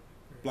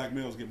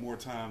males get more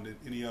time than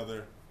any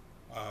other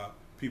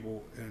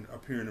people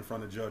appearing in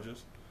front of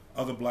judges.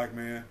 Other black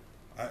men,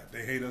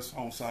 they hate us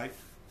on sight.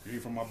 You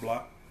ain't from my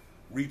block.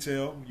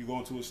 Retail, you go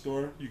into a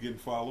store, you getting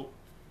followed.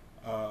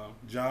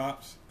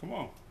 Jobs, come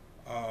on.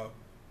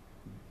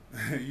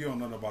 You don't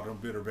know nothing about them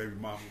bitter baby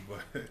mama, but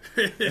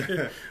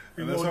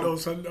you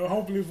won't know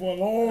hopefully for a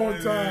long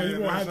time you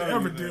won't have to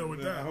ever deal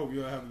with that. I hope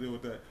you don't have to deal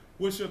with that.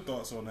 What's your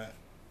thoughts on that?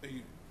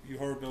 You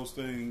heard those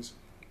things,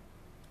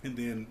 and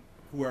then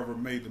whoever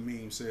made the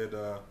meme said,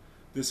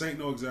 this ain't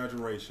no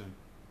exaggeration.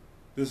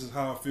 This is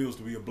how it feels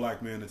to be a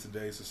black man in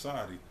today's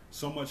society.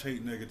 So much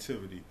hate and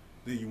negativity.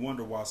 Then you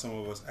wonder why some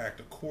of us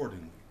act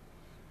accordingly.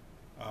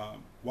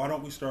 Why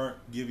don't we start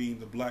giving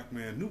the black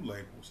man new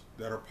labels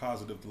that are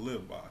positive to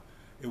live by?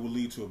 It will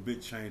lead to a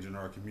big change in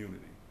our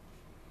community.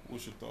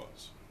 What's your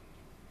thoughts?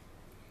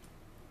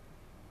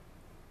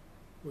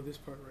 With this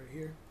part right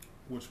here.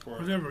 Which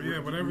part? Whatever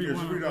you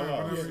want. Read out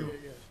loud.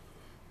 Yeah.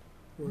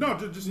 No,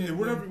 just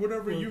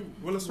whatever you.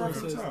 Well, let's start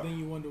from from the top. Then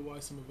you wonder why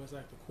some of us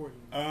act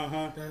accordingly.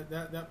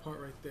 That part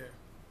right there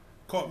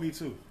caught me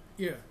too.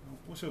 Yeah.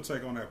 What's your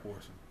take on that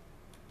portion?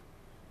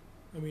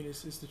 I mean,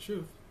 it's the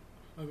truth.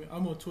 I mean,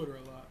 I'm on Twitter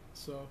a lot,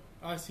 so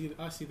I see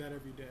that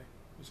every day.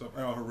 What's up,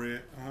 Al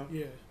Hared?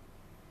 Yeah.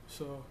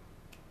 So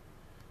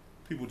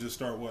people just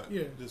start what?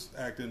 Yeah. Just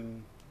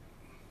acting.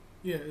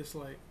 Yeah, it's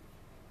like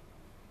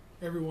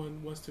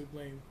everyone wants to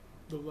blame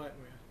the black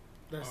man.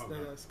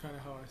 That's kind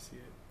of how I see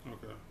it.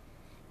 Okay.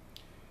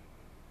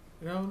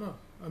 And I don't know.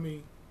 I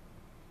mean,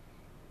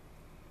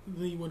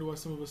 then you wonder why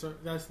some of us are.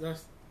 That's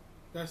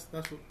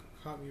what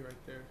caught me right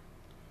there.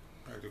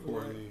 Act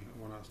accordingly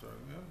when I started.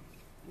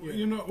 Yeah.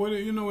 You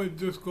know, it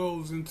just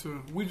goes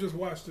into. We just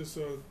watched this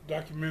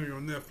documentary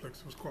on Netflix.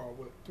 It was called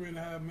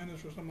 3.5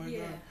 Minutes or something like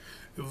that.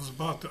 It was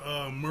about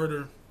the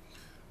murder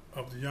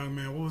of the young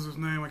man. What was his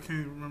name? I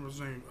can't remember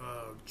his name.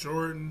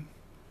 Jordan.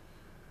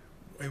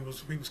 He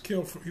was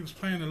killed. He was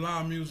playing the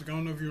loud music. I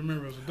don't know if you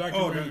remember. It was a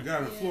documentary. Oh, the guy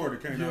in Florida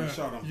came down and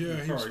shot him. Yeah, in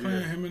the he car, was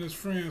playing. Him and his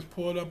friends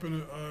pulled up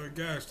in a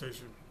gas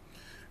station,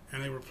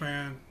 and they were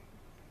playing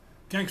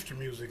gangster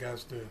music.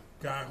 As the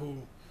guy who,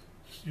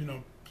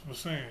 was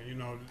saying,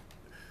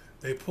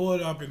 they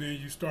pulled up, and then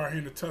you start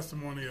hearing the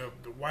testimony of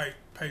the white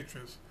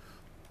patrons.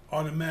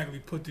 Automatically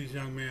put these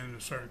young men in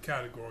a certain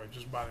category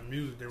just by the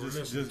music they were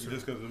listening to.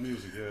 Just because of the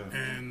music, yeah.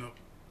 And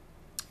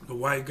the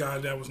white guy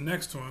that was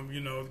next to him,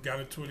 got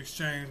into an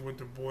exchange with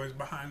the boys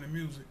behind the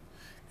music.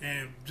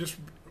 And just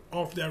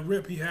off that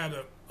rip, he had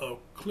a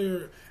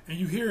clear, and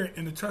you hear it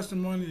in the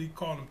testimony, he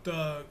called them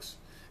thugs,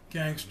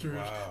 gangsters.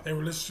 Wow. They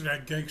were listening to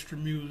that gangster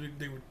music.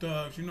 They were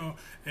thugs,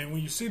 And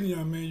when you see the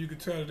young men, you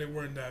could tell that they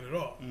weren't that at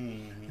all.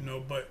 Mm-hmm.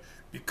 But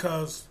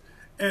because,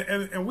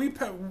 and we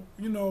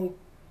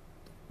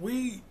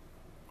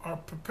are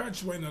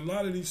perpetuating a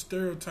lot of these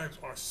stereotypes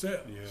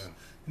ourselves. Yeah.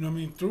 You know what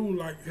I mean? Through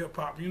like hip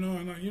hop, and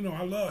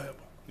I love hip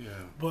hop. Yeah.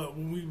 But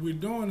when we're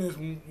doing this,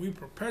 when we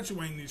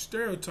perpetuating these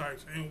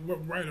stereotypes, and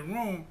what right or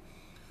wrong,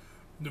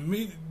 the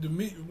media,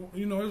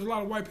 there's a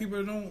lot of white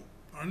people that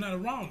are not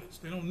around us.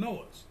 They don't know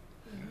us.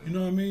 Yeah. You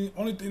know what I mean?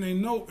 Only thing they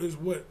know is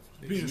what's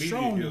being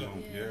shown to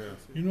them. Yeah.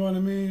 You know what I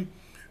mean?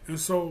 And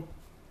so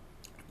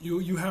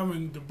you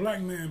having the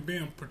black man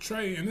being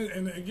portrayed,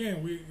 and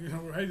again, we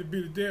hate to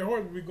be the dead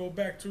horse, but we go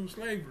back to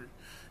slavery.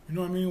 You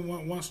know what I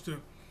mean?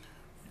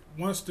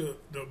 Once the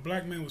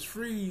black man was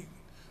freed,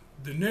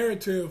 the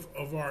narrative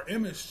of our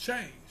image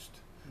changed.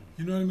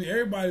 You know what I mean?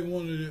 Everybody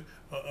wanted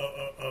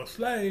a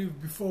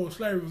slave before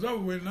slavery was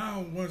over with.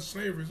 Now, once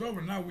slavery is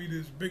over, now we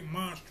this big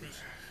monstrous,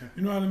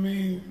 you know what I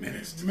mean?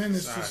 Menace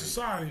to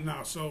society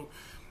now. So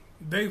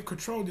they've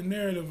controlled the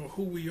narrative of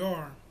who we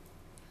are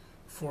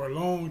for a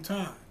long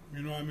time.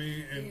 You know what I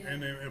mean?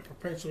 And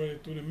perpetuate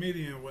it through the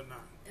media and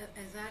whatnot.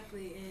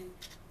 Exactly, and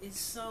it's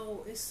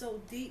so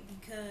deep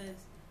because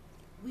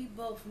we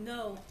both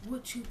know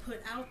what you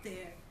put out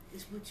there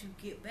is what you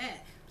get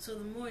back. So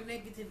the more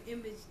negative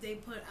image they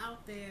put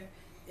out there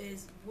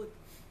is what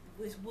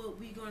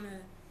we're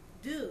gonna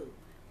do.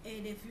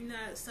 And if you're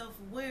not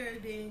self-aware,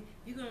 then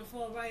you're gonna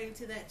fall right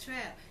into that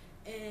trap.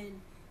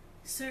 And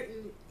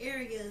certain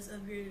areas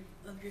of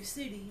your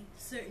city,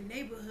 certain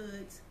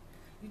neighborhoods,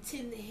 you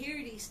tend to hear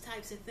these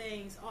types of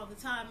things all the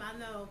time. I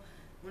know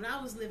when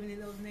I was living in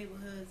those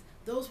neighborhoods,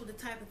 those were the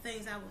type of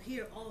things I would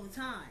hear all the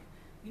time.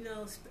 You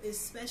know,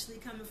 especially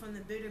coming from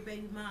the bitter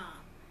baby mom.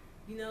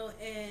 You know,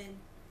 and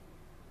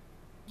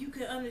you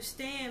can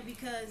understand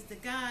because the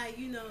guy,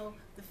 you know,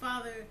 the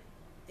father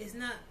is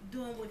not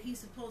doing what he's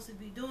supposed to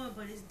be doing,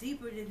 but it's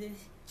deeper than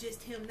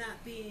just him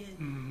not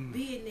being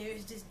there.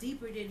 It's just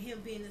deeper than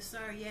him being a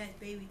sorry ass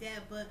baby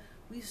dad. But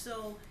we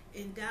so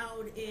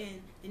endowed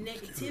in the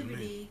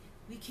negativity,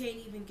 we can't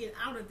even get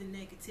out of the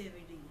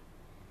negativity.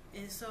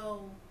 And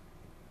so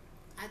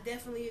I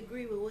definitely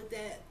agree with what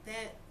that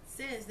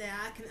says, that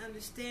I can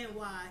understand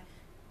why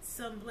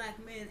some black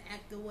men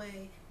act the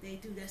way they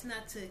do. That's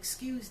not to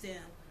excuse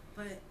them,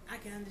 but I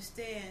can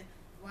understand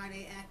why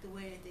they act the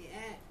way that they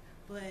act.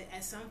 But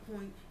at some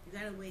point, you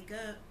got to wake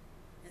up.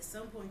 At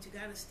some point, you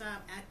got to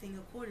stop acting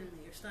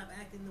accordingly or stop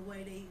acting the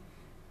way they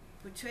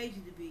portrayed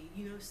you to be.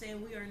 You know what I'm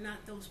saying? We are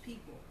not those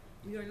people.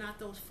 We are not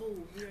those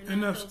fools. We are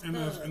not those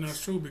thugs. And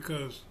that's true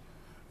because,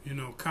 you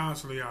know,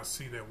 constantly I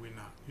see that we're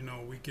not. You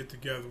know, we get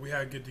together. We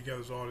have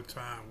get-togethers all the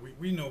time.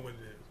 We know what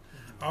it is.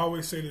 I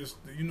always say this,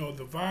 you know,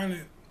 the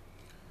violent,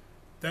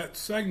 that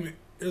segment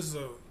is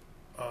a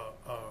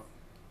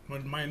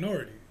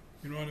minority.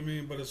 You know what I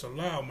mean? But it's a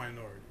loud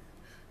minority.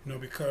 You know,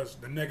 because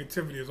the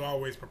negativity is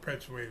always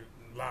perpetuated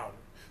louder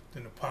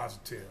than the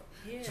positive.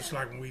 Yeah. Just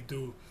like when we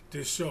do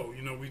this show,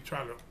 you know, we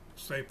try to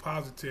stay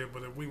positive,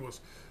 but if we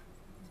was,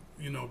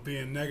 you know,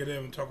 being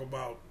negative and talk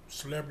about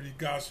celebrity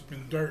gossip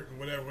and dirt and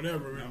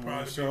whatever, it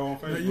probably show on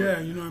Facebook. Yeah,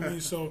 you know what I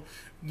mean. So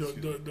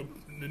the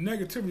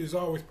negativity is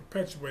always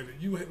perpetuated.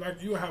 You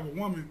have a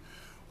woman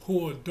who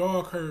will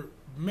dog her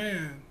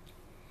man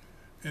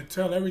and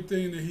tell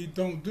everything that he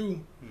don't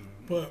do,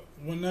 but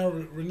will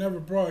never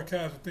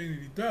broadcast the thing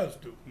that he does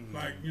do.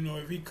 Like, you know,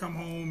 if he come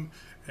home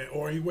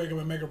or he wake up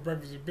and make a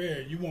breakfast in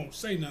bed, you won't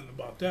say nothing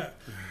about that.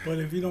 But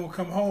if he don't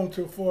come home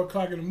till 4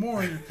 o'clock in the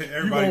morning,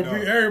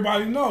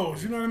 everybody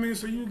knows. You know what I mean?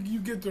 So you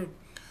get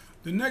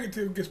the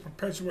negative gets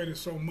perpetuated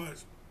so much,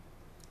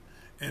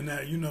 and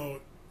that you know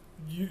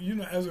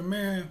as a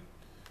man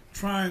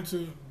trying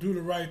to do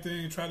the right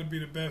thing, try to be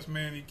the best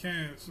man he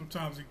can.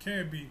 Sometimes it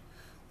can be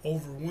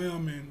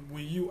overwhelming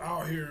when you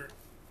out here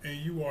and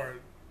you are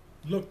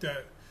looked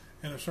at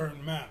in a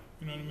certain manner.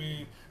 You know what I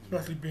mean?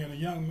 Especially being a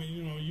young man,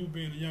 you know, you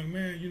being a young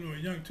man, you know, a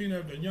young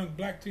teenager, a young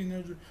black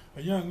teenager,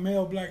 a young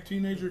male black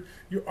teenager,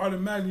 you're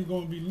automatically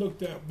going to be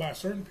looked at by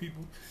certain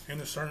people in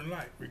a certain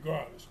light,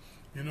 regardless.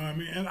 You know what I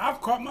mean? And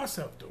I've caught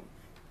myself doing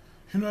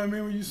it. You know what I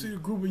mean? When you see a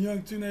group of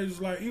young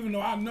teenagers, like, even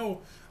though I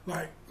know,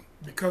 like,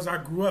 because I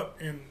grew up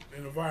in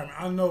an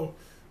environment, I know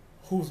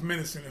who's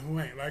menacing and who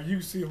ain't. Like,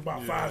 you see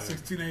about 5,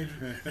 6 teenagers,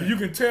 and you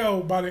can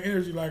tell by the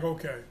energy, like,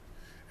 okay.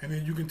 And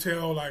then you can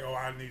tell, like, oh,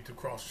 I need to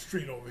cross the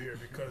street over here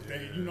because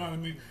they, you know what I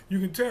mean? You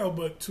can tell,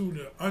 but to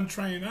the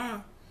untrained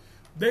eye,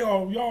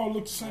 y'all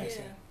look the same.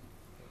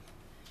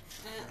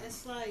 Yeah.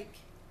 It's like,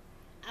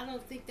 I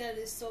don't think that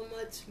is so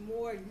much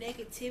more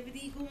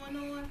negativity going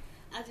on.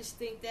 I just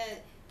think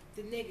that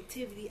the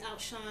negativity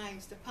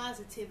outshines the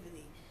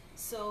positivity.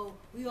 So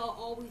we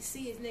all we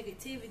see is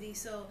negativity.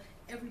 So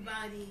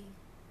everybody,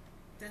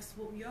 that's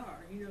what we are.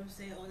 You know what I'm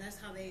saying? Or that's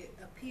how they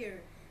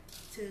appear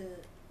to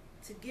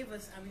give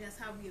us. I mean, that's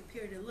how we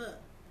appear to look.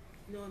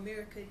 You know,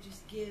 America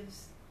just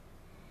gives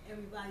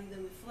everybody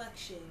the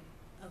reflection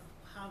of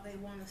how they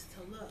want us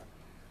to look.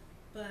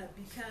 But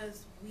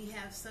because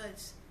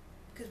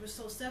we're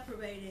so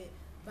separated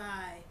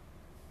by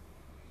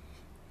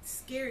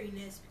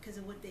scariness because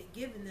of what they've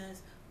given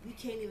us, we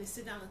can't even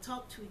sit down and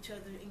talk to each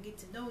other and get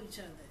to know each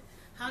other.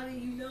 How do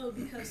you know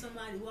because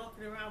somebody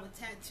walking around with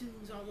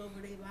tattoos all over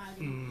their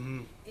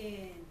body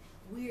and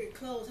weird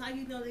clothes, how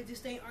you know they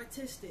just ain't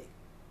artistic?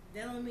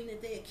 That don't mean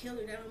that they a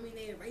killer. That don't mean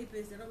they a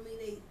rapist. That don't mean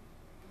they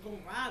gonna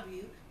rob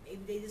you.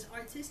 Maybe they just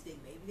artistic.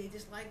 Maybe they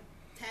just like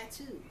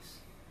tattoos.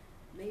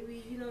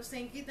 Maybe, you know what I'm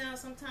saying, get down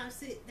sometimes,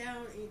 sit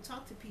down and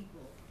talk to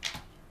people.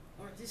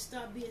 Or just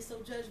stop being so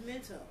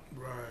judgmental.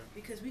 Right.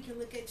 Because we can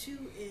look at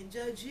you and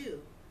judge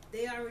you.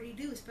 They already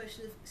do,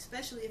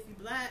 especially if you're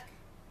black.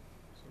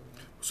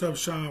 What's up,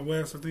 Sean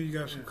West? I think you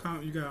got some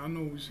I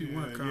know we see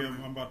one comment.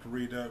 Yeah, I'm about to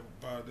read that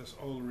by this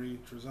Olery.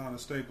 Trezana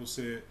Staples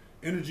said,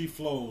 energy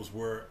flows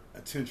where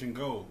attention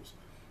goes.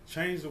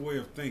 Change the way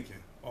of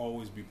thinking.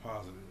 Always be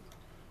positive.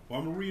 Well,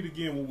 I'm going to read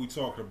again what we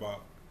talked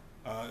about.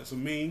 It's a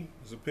meme.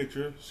 It's a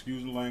picture.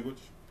 Excuse the language.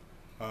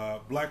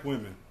 Black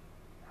women.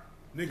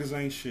 Niggas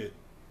ain't shit.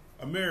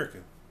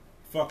 American.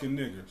 Fucking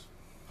niggers.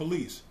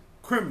 Police.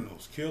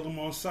 Criminals. Kill them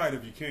on sight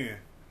if you can.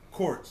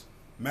 Courts.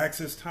 Max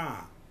his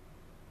time.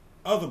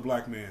 Other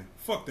black men,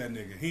 fuck that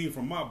nigga. He ain't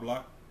from my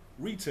block.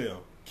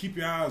 Retail, keep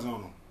your eyes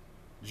on him.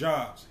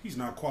 Jobs, he's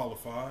not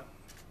qualified.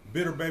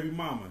 Bitter baby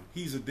mama,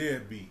 he's a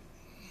deadbeat.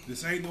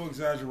 This ain't no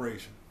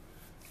exaggeration.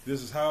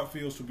 This is how it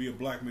feels to be a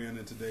black man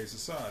in today's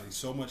society.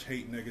 So much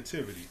hate and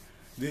negativity.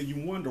 Then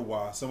you wonder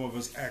why some of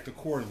us act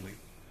accordingly.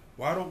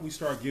 Why don't we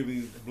start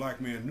giving the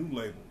black man new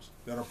labels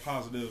that are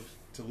positive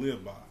to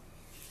live by?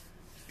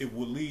 It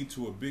would lead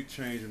to a big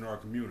change in our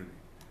community.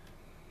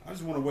 I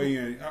just want to weigh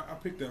in. I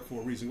picked that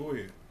for a reason. Go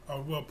ahead.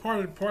 Well,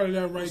 part of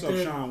that right What's up,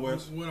 there, Sean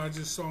West? what I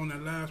just saw in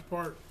that last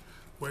part,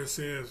 where it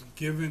says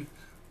giving,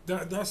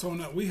 that's on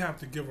that we have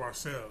to give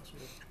ourselves,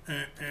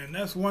 and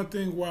that's one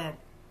thing why,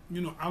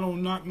 you know, I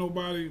don't knock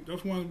nobody.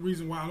 That's one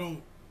reason why I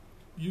don't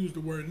use the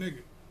word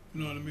nigga.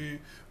 You know what I mean?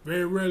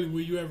 Very rarely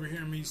will you ever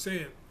hear me say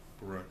it.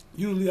 Correct.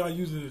 Usually I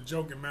use it as a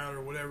joking matter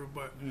or whatever,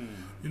 but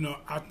you know,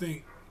 I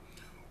think,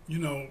 you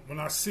know, when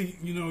I see,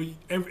 you know,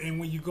 and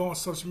when you go on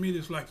social media,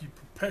 it's like you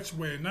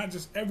perpetuate it, not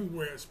just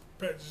everywhere, it's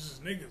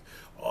just niggas.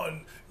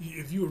 Or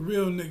if you a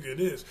real nigga,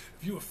 this.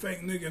 If you a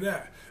fake nigga,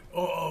 that.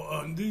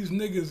 Or these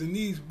niggas and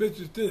these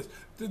bitches, this.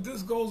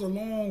 This goes a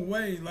long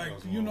way. Like,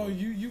 you know,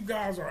 you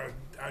guys are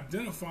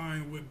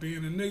identifying with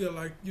being a nigga,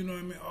 like, you know what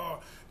I mean?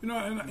 You know,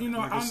 and, you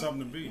know, I'm something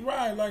to be.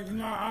 Right, like, you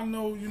know, I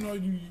know, you know,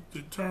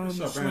 the term,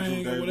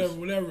 slang, or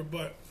whatever,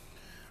 but,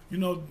 you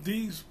know,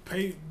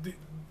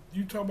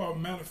 you talk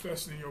about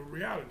manifesting your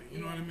reality, you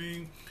know what I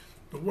mean?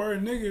 The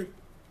word nigga,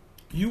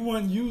 you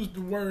wouldn't use the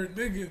word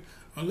nigga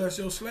unless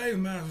your slave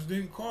masters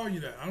didn't call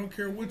you that. I don't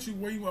care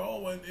where you were.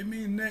 Oh, it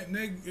mean that,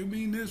 it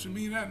mean this, it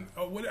mean that.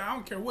 Or what, I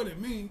don't care what it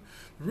means.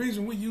 The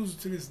reason we use it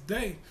to this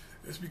day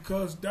is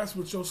because that's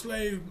what your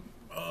slave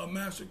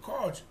master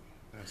called you.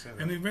 That's it.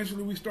 And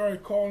eventually we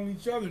started calling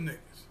each other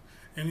niggas.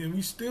 And then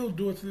we still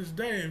do it to this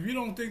day. If you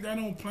don't think that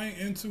don't play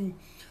into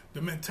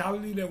the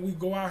mentality that we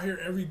go out here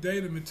every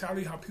day, the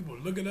mentality how people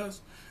look at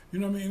us, you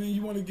know what I mean? And then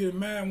you want to get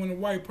mad when a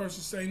white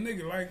person say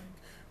nigga. Like,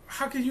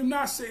 how can you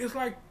not say, it's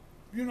like,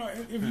 you know,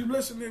 if you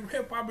listen to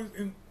hip-hop, it's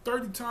in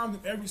 30 times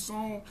in every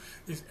song,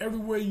 it's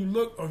everywhere you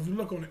look, or if you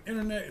look on the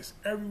internet, it's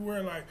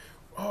everywhere. Like,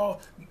 oh,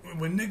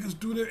 when niggas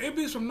do that, it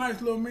be some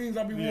nice little memes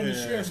I be wanting to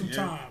share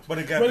sometimes. But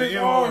it's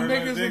all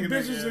niggas and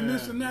bitches nigga, and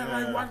this and that.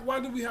 yeah. Like, why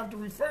do we have to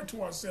refer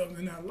to ourselves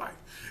in that light?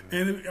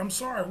 And I'm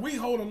sorry, we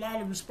hold a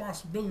lot of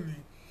responsibility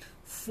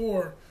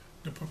for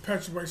the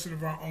perpetuation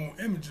of our own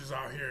images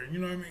out here. You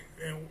know what I mean?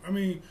 And I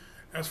mean,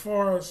 as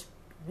far as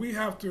we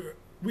have to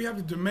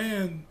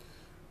demand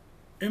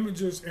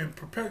images and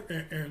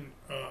perpetuate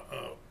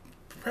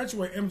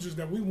images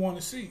that we want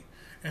to see,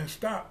 and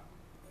stop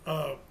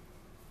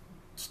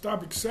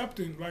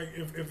accepting. Like,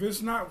 if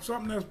it's not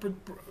something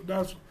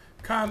that's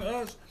kind of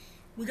us,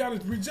 we got to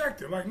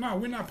reject it. Like, no,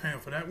 we're not paying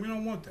for that. We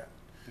don't want that.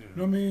 Yeah. You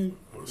know what I mean?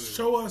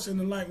 Show us in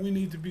the light we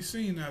need to be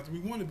seen as. We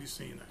want to be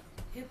seen as.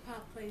 Hip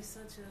hop plays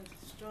such a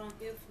strong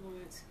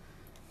influence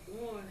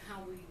on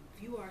how we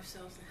view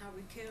ourselves and how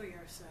we carry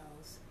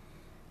ourselves.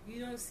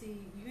 You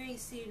ain't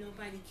seeing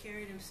nobody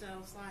carry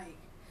themselves like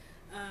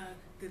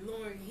the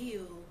Lauryn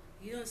Hill.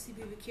 You don't see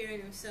people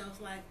carrying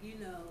themselves like, you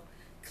know,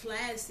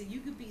 classy. You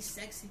could be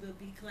sexy but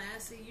be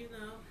classy, you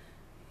know.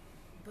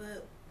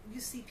 But you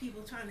see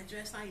people trying to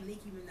dress like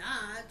Nicki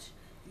Minaj.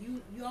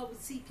 You always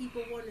see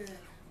people want to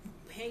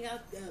bring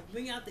out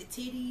the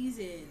titties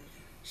and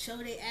show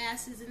their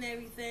asses and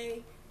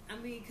everything. I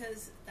mean,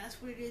 because that's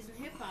what it is in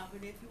hip hop.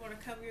 And if you want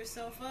to cover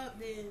yourself up,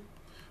 then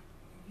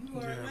you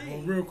are a lame.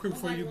 Well, real quick,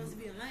 nobody wants to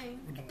be a lame.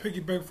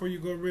 Piggyback before you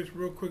go, Rich,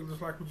 real quick,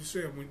 just like what you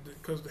said,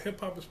 because the hip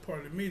hop is part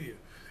of the media,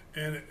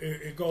 and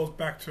it goes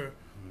back to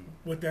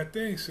what that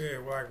thing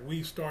said. Like,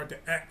 we start to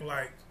act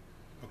like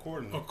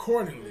accordingly.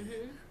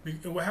 Mm-hmm.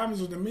 And what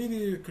happens is the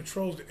media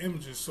controls the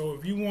images. So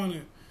if you want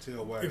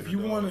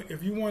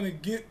to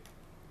get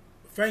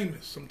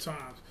famous,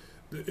 sometimes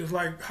it's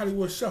like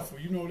Hollywood Shuffle.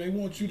 You know, they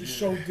want you to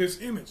show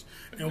this image,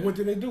 and what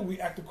do? We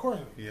act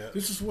accordingly. Yeah.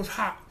 This is what's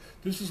hot.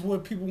 This is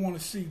what people want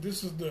to see.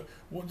 This is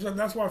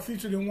that's why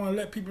Future didn't want to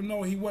let people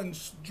know he wasn't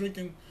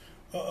drinking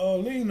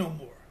lean no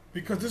more,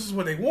 because this is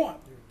what they want.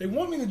 They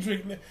want me to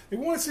drink. They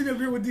want to see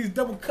me with these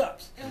double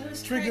cups. And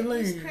what's drinking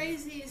lean. What's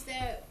crazy is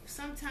that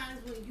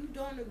sometimes when you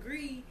don't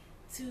agree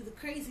to the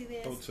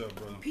craziness,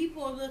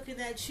 people are looking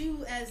at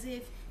you as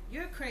if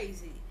you're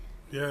crazy.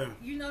 Yeah.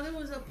 You know, there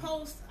was a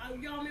post.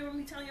 Y'all remember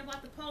me telling you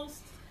about the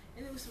post?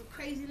 And there was some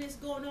craziness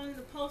going on in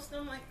the post.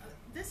 I'm like,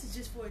 this is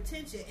just for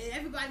attention. And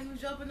everybody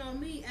was jumping on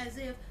me as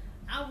if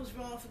I was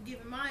wrong for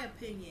giving my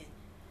opinion.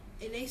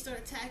 And they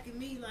started attacking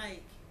me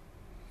like,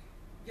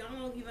 y'all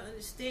don't even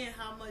understand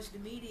how much the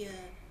media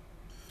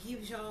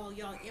gives y'all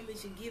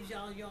image and gives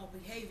y'all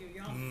behavior.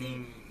 Y'all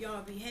think y'all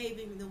are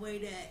behaving the way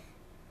that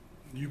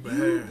you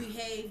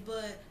behave,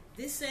 but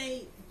this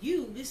ain't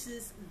you. This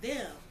is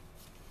them.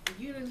 And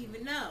you don't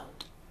even know.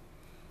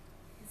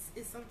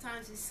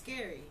 Sometimes it's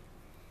scary.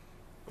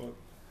 Well,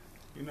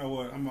 you know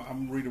what? I'm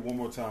gonna read it one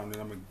more time,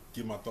 then I'm gonna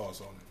give my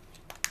thoughts on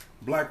it.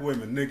 Black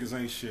women, niggas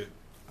ain't shit.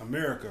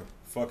 America,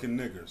 fucking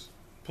niggers.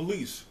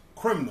 Police,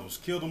 criminals,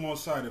 kill them on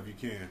sight if you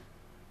can.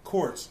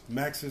 Courts,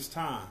 max his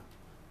time.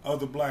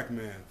 Other black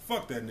man,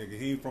 fuck that nigga.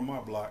 He ain't from my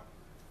block.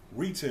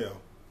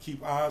 Retail,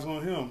 keep eyes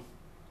on him.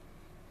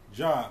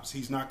 Jobs,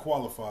 he's not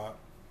qualified.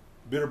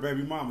 Bitter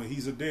baby mama,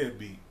 he's a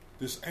deadbeat.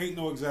 This ain't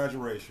no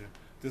exaggeration.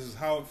 This is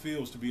how it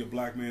feels to be a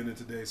black man in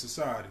today's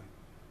society.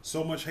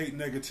 So much hate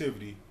and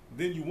negativity.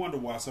 Then you wonder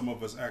why some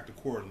of us act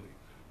accordingly.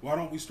 Why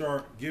don't we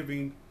start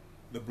giving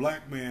the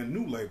black man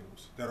new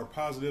labels that are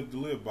positive to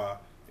live by?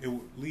 It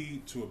would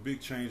lead to a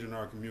big change in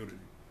our community.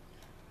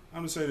 I'm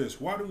gonna say this: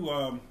 why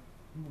do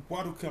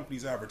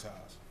companies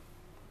advertise?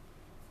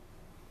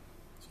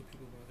 So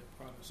people buy their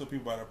products. So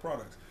people buy their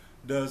products.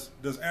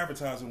 Does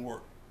advertising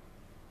work?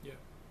 Yeah.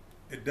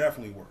 It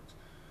definitely works.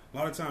 A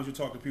lot of times you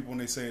talk to people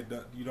and they say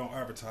that you don't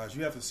advertise.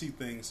 You have to see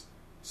things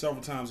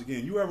several times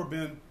again. You ever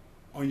been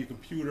on your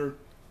computer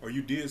or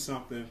you did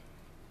something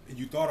and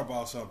you thought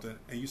about something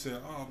and you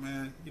said, oh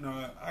man, you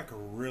know,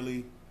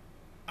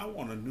 I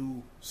want a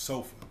new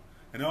sofa.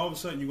 And all of a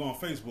sudden you go on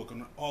Facebook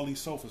and all these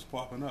sofas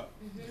popping up.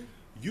 Mm-hmm.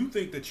 You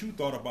think that you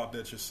thought about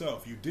that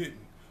yourself. You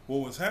didn't.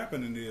 What was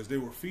happening is they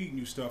were feeding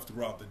you stuff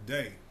throughout the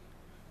day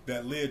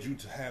that led you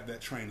to have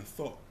that train of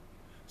thought.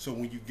 So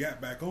when you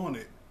got back on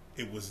it,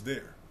 it was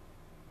there.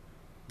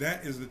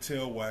 That is the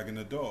tail wagging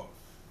the dog.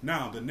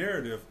 Now, the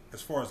narrative,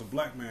 as far as the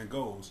black man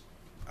goes,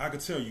 I could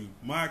tell you,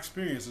 my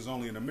experience is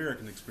only an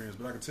American experience,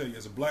 but I can tell you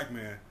as a black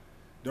man,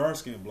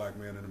 dark-skinned black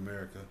man in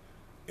America,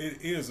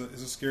 it's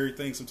a scary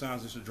thing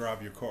sometimes just to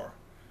drive your car.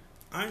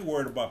 I ain't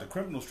worried about the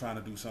criminals trying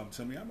to do something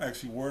to me. I'm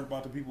actually worried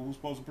about the people who's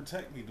supposed to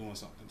protect me doing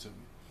something to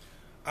me.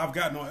 I've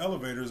gotten on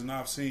elevators and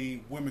I've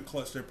seen women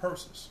clutch their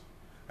purses.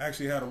 I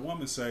actually had a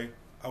woman say,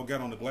 I got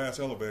on the glass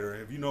elevator.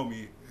 If you know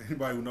me,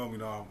 anybody who know me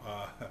know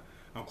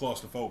I'm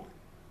claustrophobic.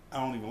 I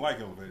don't even like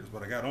elevators,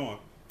 but I got on.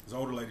 This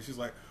older lady, she's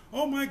like,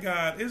 oh my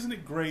God, isn't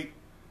it great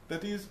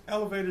that these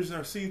elevators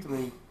are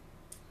see-through?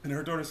 And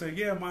her daughter said,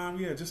 yeah, Mom,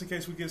 yeah, just in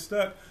case we get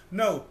stuck.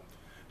 No,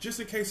 just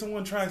in case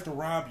someone tries to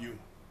rob you.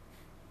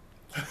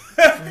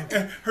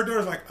 And her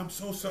daughter's like, I'm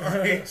so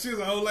sorry. She's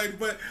an old lady.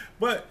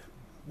 But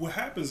what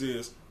happens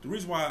is, the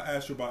reason why I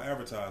asked you about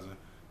advertising,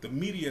 the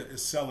media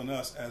is selling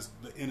us as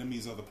the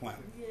enemies of the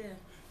planet. Yeah.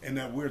 And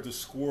that we're the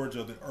scourge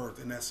of the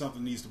earth and that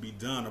something needs to be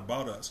done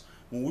about us,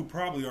 when we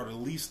probably are the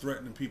least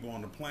threatening people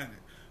on the planet.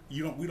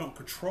 We don't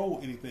control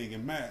anything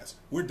in mass.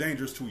 We're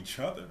dangerous to each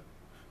other.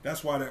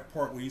 That's why that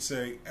part where you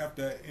say, F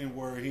that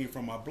N-word, he ain't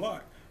from my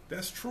block,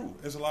 that's true.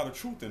 There's a lot of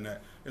truth in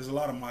that. There's a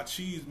lot of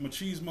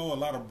machismo, a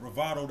lot of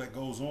bravado that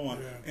goes on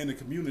in the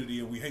community,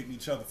 and we hate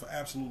each other for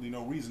absolutely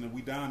no reason, and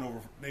we dying over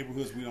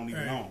neighborhoods we don't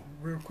even own.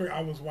 Real quick,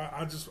 I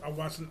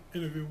watched an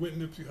interview with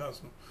Nipsey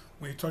Hussle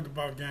when he talked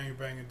about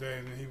gangbanging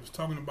days, and he was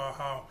talking about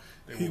how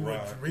he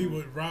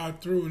would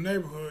ride through a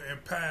neighborhood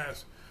and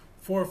pass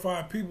 4 or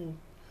 5 people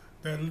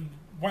that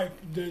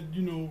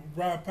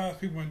ride past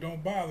people and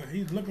don't bother.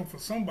 He's looking for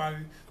somebody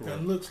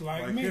that looks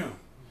like me. Him.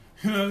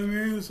 You know what I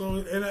mean? So,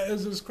 and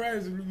it's just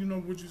crazy,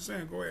 what you're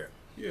saying. Go ahead.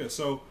 Yeah,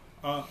 so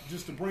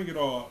just to bring it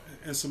all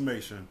in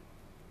summation,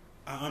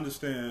 I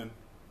understand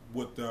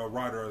what the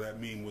writer of that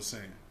meme was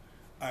saying.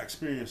 I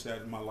experienced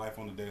that in my life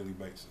on a daily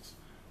basis.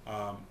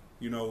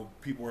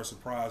 People are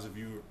surprised if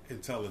you're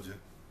intelligent.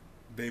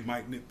 They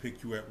might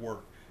nitpick you at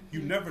work.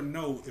 You never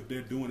know if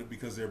they're doing it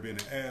because they're being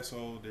an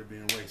asshole, they're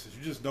being racist.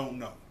 You just don't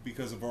know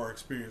because of our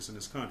experience in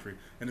this country,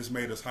 and it's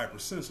made us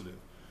hypersensitive.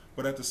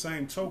 But at the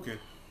same token,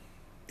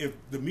 if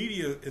the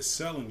media is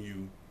selling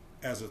you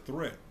as a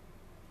threat,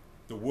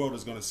 the world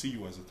is going to see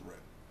you as a threat.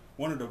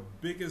 One of the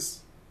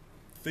biggest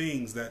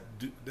things that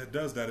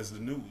does that is the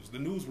news. The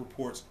news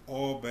reports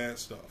all bad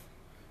stuff.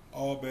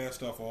 All bad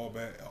stuff, all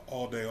bad,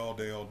 all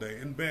day.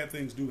 And bad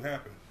things do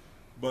happen.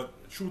 But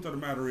the truth of the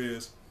matter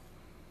is,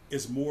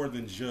 it's more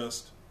than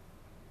just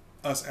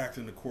us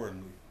acting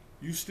accordingly.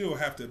 You still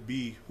have to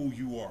be who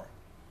you are.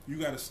 You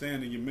got to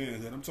stand in your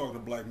manhood. I'm talking to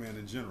black men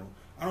in general.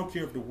 I don't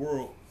care if the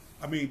world...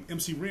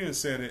 MC Ren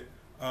said it,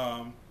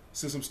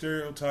 since I'm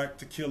stereotyped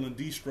to kill and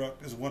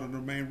destruct is one of the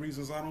main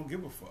reasons I don't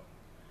give a fuck.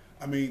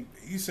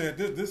 He said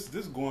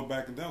this going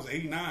back, that was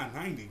 89,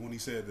 90 when he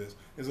said this.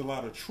 There's a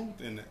lot of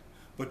truth in that.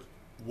 But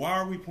why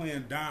are we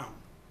playing down?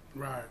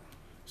 Right.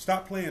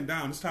 Stop playing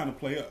down. It's time to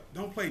play up.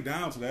 Don't play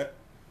down to that.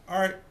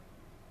 All right,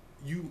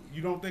 you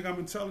don't think I'm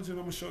intelligent?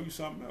 I'm going to show you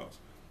something else.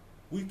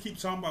 We keep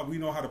talking about we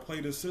know how to play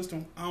this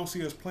system. I don't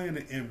see us playing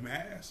it en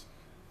masse.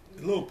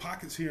 Little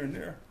pockets here and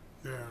there.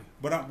 Yeah.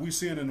 But we're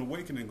seeing an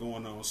awakening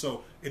going on.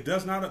 So it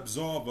does not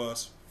absolve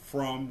us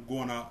from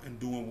going out and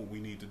doing what we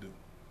need to do.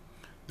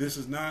 This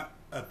is not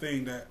a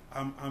thing that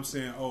I'm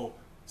saying,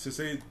 since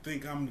they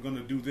think I'm going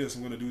to do this,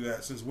 I'm going to do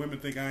that. Since women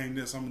think I ain't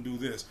this, I'm going to do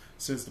this.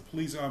 Since the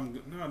police,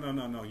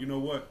 no. You know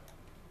what?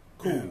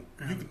 Cool.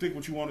 Yeah. You can think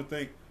what you want to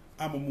think.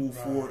 I'm going to move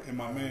forward in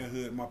my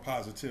manhood, my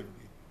positivity.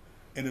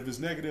 And if it's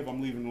negative,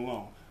 I'm leaving it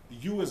alone.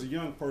 You as a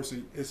young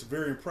person, it's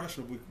very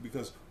impressionable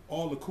because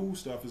all the cool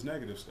stuff is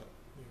negative stuff.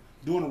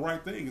 Doing the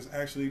right thing is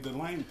actually the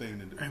lame thing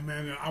to do. And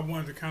man, I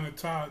wanted to kind of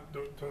tie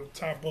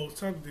both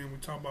subjects in. We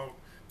talk about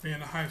being in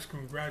high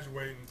school and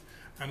graduating,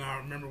 and I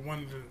remember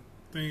one of the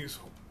things,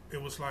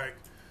 it was like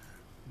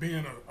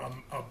being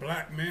a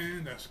black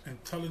man that's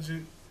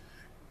intelligent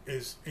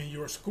is in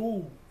your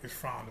school is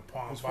frowned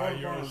upon It's by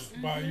frowned your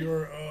upon. by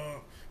your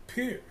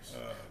peers.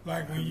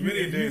 Like when you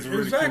many days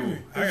are exactly,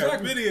 ridicule. I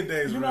got many a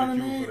days you of know what I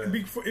ridicule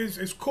mean? for that.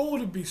 It's cool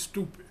to be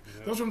stupid.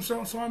 Yeah. That's what I'm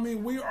saying. So I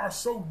mean, we are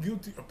so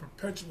guilty of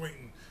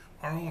perpetuating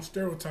our own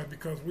stereotype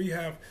because we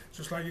have,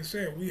 just like you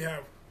said, we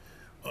have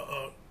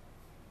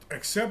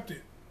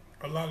accepted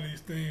a lot of these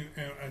things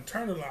and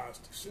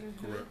internalized this shit.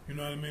 Correct. You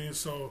know what I mean?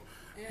 So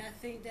And I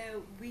think that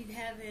we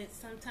haven't,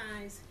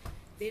 sometimes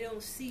they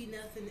don't see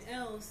nothing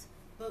else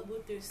but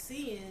what they're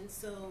seeing,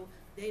 so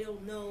they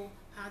don't know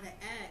how to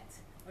act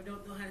or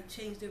don't know how to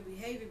change their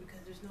behavior because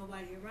there's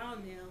nobody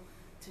around them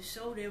to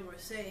show them or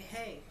say,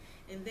 hey.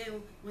 And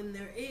then when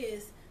there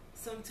is,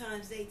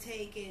 sometimes they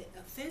take it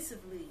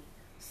offensively.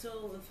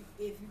 So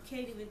if you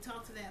can't even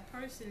talk to that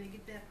person and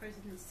get that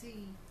person to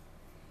see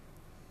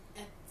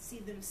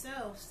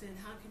themselves, then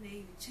how can they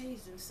even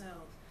change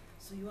themselves?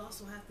 So you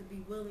also have to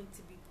be willing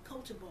to be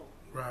coachable.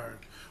 right,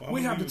 Well,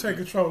 we have to take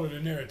control of the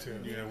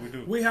narrative. Yeah, we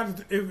do. We have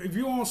to. If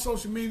you're on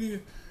social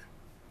media,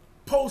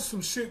 post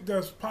some shit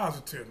that's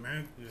positive,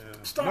 man. Yeah.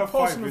 Stop Enough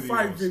posting the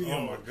fight videos.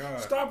 Oh my God.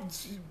 Stop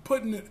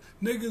putting the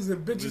niggas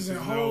and bitches and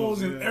Bitches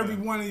hoes in knows, every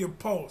yeah. one of your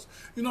posts.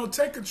 You know,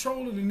 take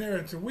control of the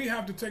narrative. We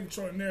have to take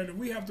control of the narrative.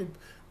 We have to,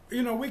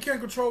 you know, we can't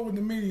control what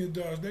the media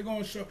does. They're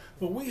going to show,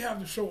 but we have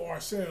to show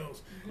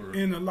ourselves Correct.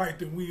 in the light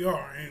that we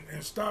are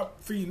and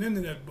stop feeding into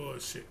that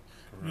bullshit.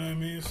 You know what I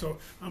mean? So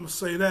I'm going to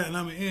say that and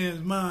I'm going to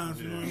end mine.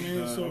 You know what I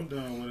mean? So, I'm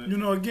done with it. you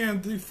know,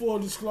 again, the full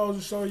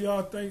disclosure. So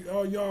y'all think,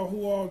 all y'all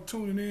who are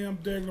tuning in, I'm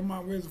Derek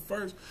Lamont Where's the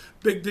first,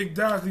 Big Dick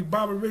Dodsley,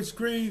 Bobby Rich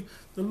Green,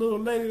 the little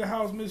lady of the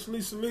house, Miss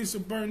Lisa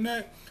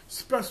Burnett,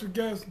 special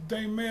guest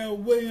Dame Mel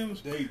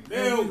Williams. We're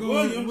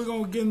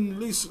gonna get in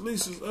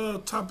Lisa's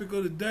topic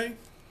of the day.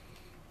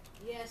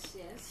 Yes.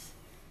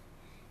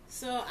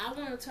 So I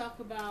want to talk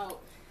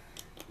about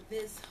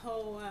this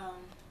whole.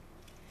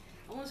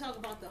 I want to talk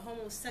about the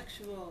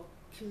homosexual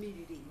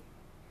community.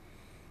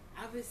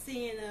 I've been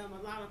seeing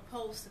a lot of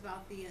posts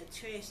about the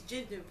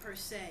transgender per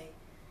se,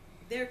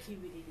 their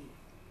community.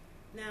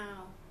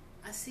 Now,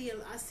 I see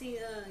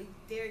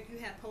Derek, you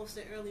had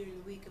posted earlier in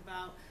the week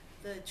about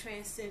the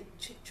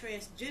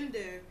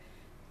transgender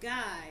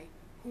guy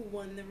who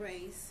won the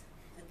race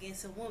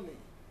against a woman.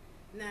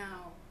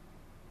 Now,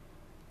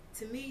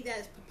 to me,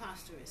 that's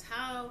preposterous.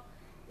 How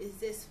is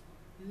this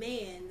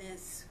man that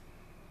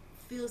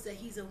feels that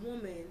he's a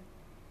woman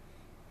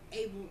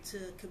able to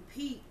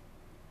compete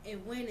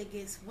and win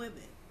against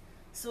women?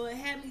 So it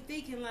had me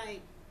thinking,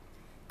 like,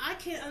 I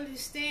can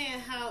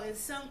understand how in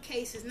some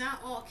cases, not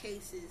all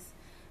cases,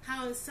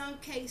 how in some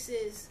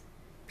cases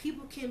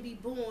people can be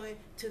born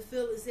to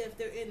feel as if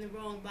they're in the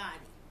wrong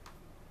body.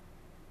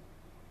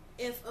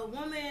 If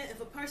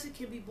a person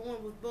can be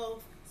born with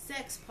both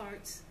sex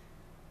parts,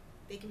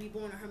 they can be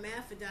born a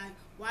hermaphrodite,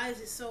 why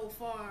is it so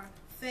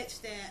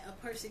far-fetched that a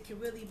person can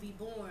really be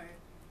born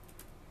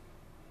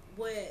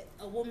with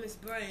a woman's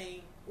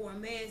brain or a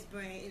man's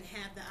brain and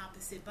have the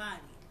opposite body?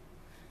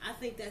 I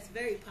think that's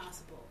very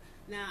possible.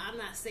 Now, I'm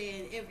not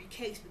saying every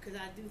case because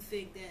I do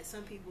think that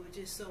some people are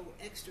just so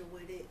extra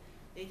with it.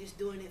 They're just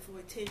doing it for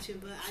attention.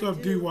 But What's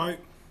up, D. White?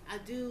 I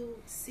do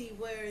see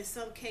where in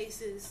some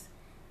cases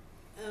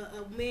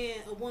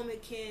a woman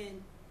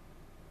can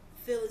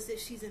feel as if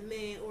she's a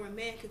man or a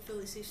man can feel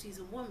as if she's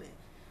a woman.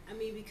 I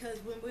mean, because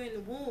when we're in the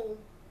womb,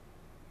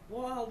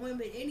 we're all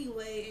women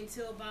anyway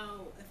until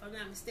about, if I'm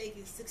not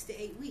mistaken, 6 to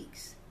 8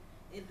 weeks.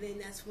 And then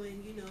that's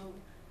when, you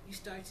you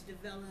start to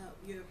develop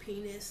your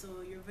penis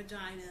or your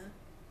vagina.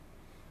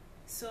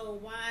 So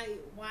why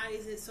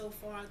is it so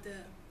far out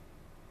the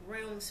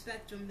realm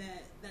spectrum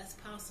that's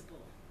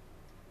possible?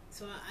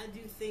 So I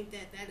do think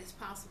that is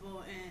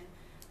possible, and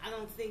I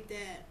don't feel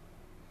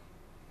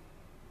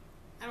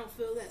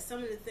that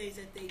some of the things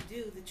that they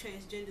do, the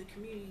transgender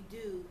community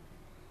do,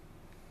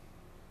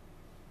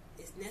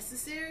 is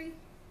necessary.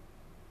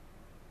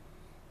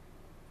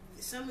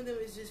 Some of them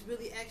is just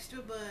really extra,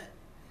 but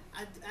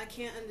I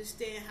can't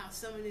understand how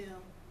some of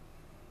them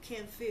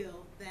can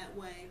feel that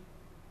way.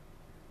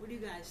 What do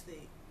you guys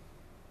think?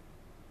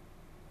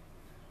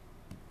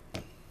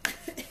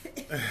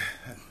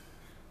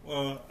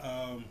 Well,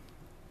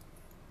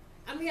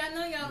 I mean, I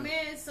know y'all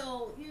men,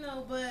 so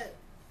but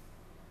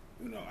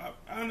I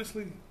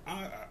honestly,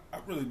 I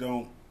really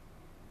don't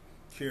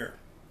care.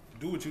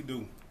 Do what you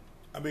do.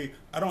 I mean,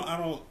 I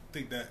don't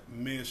think that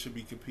men should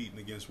be competing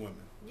against women.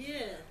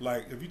 yeah,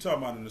 Like, if you talk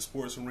about in the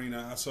sports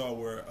arena, I saw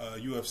where a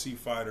UFC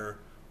fighter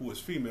who was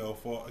female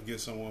fought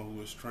against someone who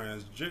was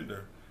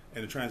transgender,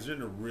 and the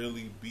transgender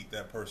really beat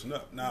that person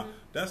up. Now,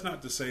 that's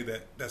not to say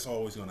that that's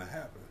always going to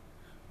happen,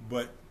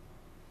 but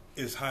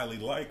it's highly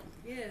likely.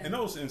 Yeah. In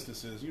those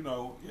instances,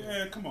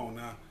 come on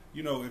now.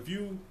 If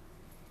you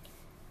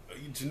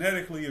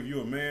genetically, if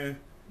you're a man,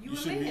 you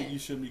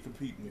shouldn't be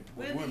competing with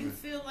whether women. you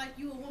feel like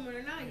you a woman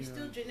or not, you're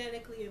still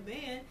genetically a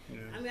man. Yeah.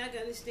 I mean, I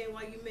can understand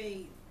why you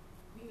may,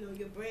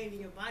 your brain and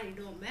your body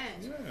don't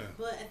match. Yeah.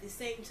 But at the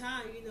same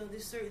time,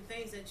 there's certain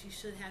things that you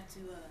should have to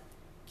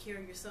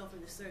carry yourself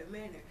in a certain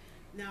manner.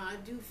 Now, I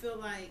do feel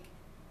like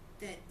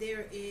that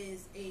there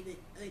is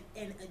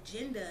an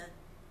agenda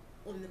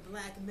on the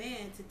black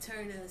man to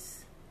turn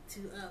us to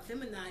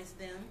feminize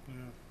them.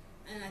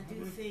 Yeah. And I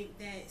do think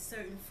that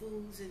certain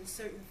foods and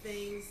certain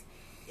things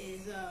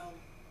is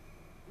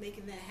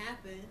making that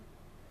happen.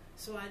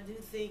 So I do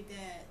think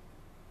that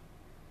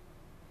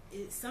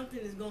something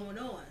is going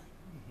on.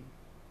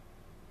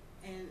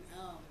 And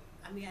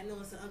I mean, I know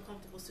it's an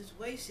uncomfortable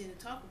situation to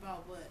talk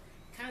about, but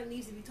kind of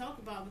needs to be talked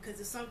about because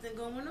there's something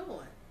going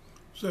on.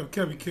 So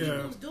Kevin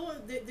People's doing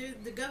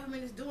the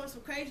government is doing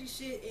some crazy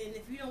shit, and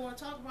if you don't want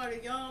to talk about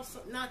it, y'all,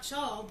 not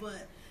y'all,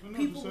 but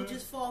people will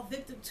just fall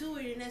victim to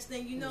it, and next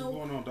thing you know,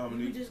 what's going on,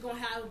 Dominique? we're just gonna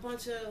have a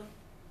bunch of,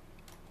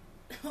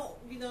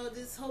 you know,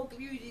 this whole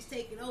community's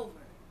taking over.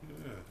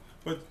 Yeah,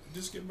 but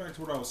just getting back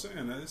to what I was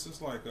saying, it's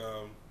just like,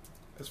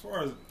 as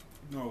far as,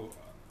 you know,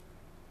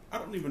 I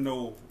don't even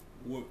know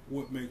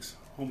what makes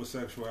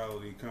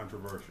homosexuality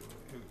controversial.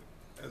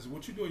 As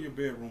what you do in your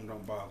bedroom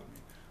don't bother me.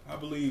 I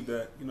believe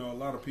that, you know, a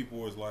lot of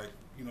people is like,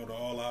 you know, they're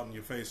all out in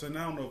your face. And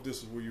I don't know if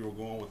this is where you were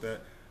going with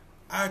that.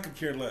 I could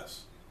care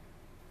less.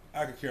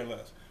 I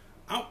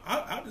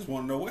just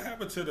want to know what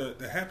happened to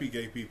the happy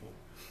gay people.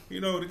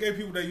 You know, the gay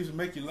people that used to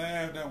make you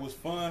laugh, that was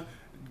fun.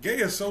 Gay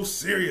is so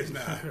serious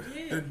now.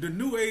 Yeah. The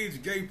new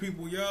age gay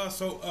people, y'all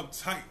so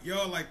uptight.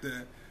 Y'all like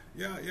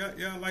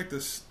y'all like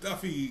the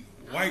stuffy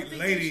white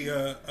lady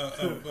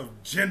of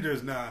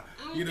genders now.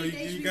 You know,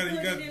 you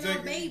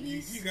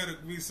gotta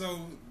be so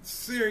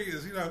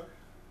serious. You know,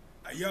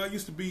 y'all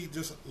used to be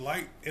just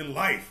light in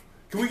life.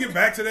 Can we get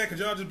back to that? Cause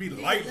y'all just be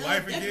light in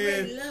life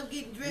again. Love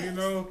getting dressed. You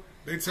know,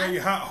 they tell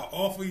you how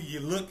awful you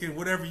look and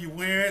whatever you're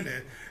wearing,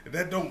 and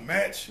that don't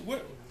match.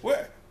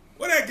 Where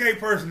that gay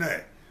person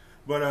at?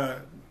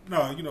 But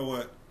no, you know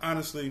what?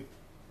 Honestly,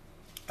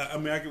 I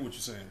mean, I get what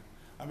you're saying.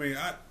 I mean,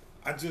 I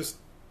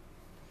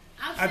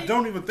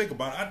don't even think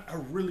about it. I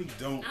really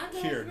don't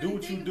care. Really do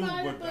what you do, but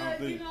I don't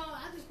think. You know,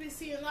 I just been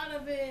seeing a lot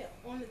of it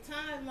on the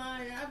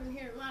timeline, and I've been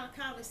hearing a lot of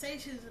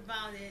conversations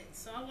about it.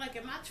 So I'm like,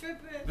 am I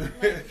tripping?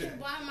 Like,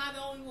 why am I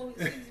the only one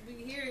who seems to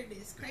be hearing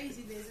this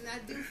craziness? And I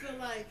do feel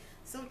like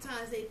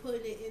sometimes they put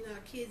it in our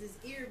kids'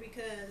 ear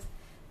because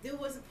there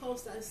was a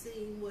post I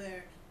seen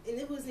where, and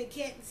it was in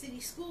Canton City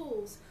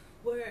schools,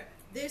 where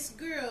this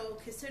girl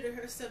considered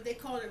herself, they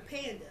called her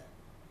Panda.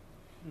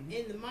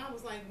 And the mom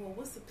was like, well,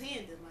 what's a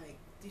panda? Like,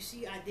 did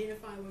she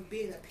identify with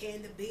being a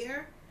panda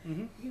bear?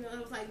 You know, I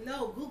was like,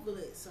 no, Google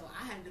it. So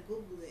I had to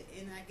Google it.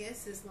 And I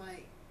guess it's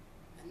like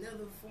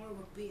another form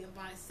of being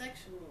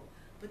bisexual.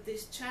 But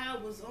this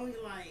child was only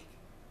like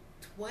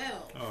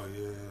 12. Oh,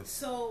 yeah.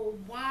 So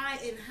why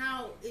and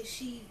how is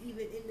she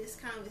even in this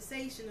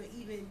conversation or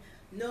even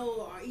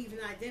know or even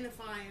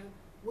identifying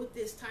with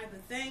this type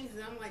of things?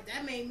 And I'm like,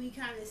 that made me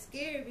kind of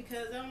scared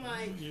because I'm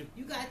like,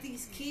 you got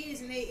these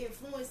kids and they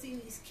influencing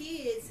these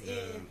kids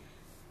and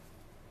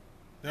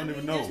they don't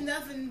even know.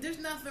 There's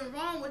nothing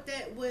wrong with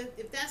that. With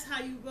if that's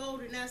how you roll,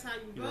 then that's how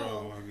you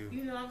roll.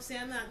 You know what I'm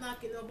saying? I'm not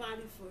knocking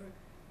nobody for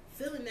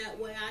feeling that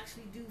way. I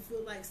actually do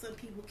feel like some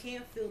people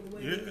can feel the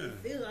way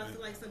they feel. I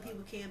feel like some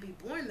people can be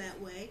born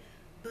that way,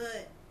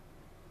 but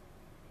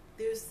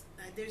there's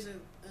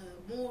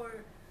a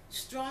more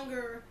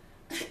stronger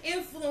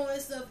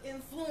influence of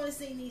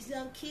influencing these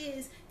young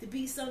kids to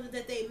be something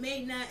that they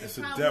may not. It's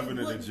a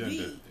definite agenda.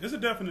 Be. It's a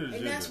definite agenda.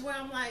 And that's where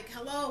I'm like,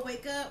 hello,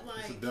 wake up!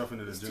 Like, it's a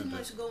definite there's agenda. too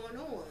much going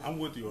on. I'm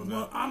with you on that.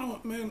 Well, I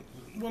don't, man.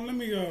 Well, let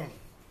me. It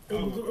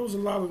was a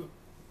lot of.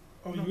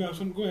 Oh, you got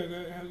something? Go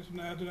ahead. Have something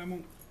to add to that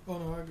move? Oh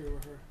no, I agree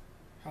with her.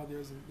 How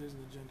there's an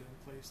agenda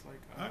in place. Like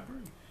I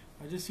agree.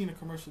 I just seen a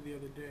commercial the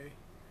other day.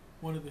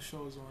 One of the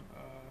shows on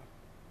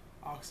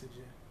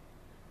Oxygen.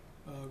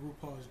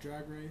 RuPaul's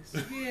Drag Race.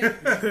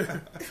 Yeah.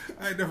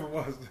 I ain't never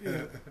watched that.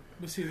 Yeah.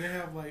 But see, they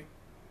have like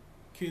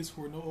kids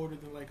who are no older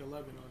than like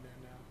 11 on there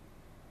now.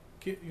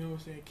 You know what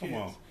I'm saying? Kids.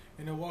 Come on.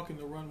 And they're walking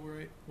the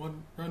runway,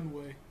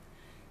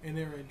 and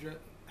they're in dress.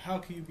 How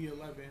can you be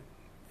 11?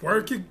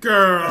 Work it,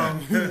 girl.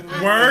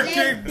 Work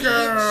it,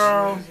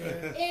 girl.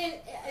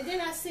 And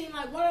then I seen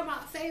like one of my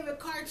favorite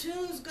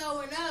cartoons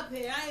going up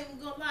here. I ain't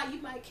even gonna lie,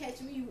 you might catch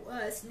me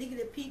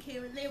sneaking a peek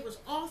here and there was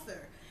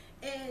Arthur.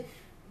 And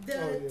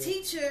the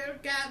teacher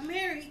got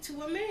married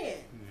to a man. Yeah.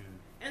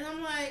 And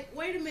I'm like,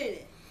 wait a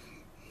minute.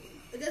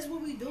 That's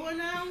what we doing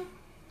now?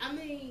 I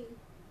mean,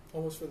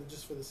 almost for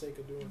the sake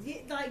of doing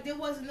it. Like there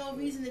wasn't no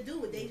reason to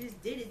do it. They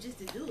just did it just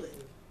to do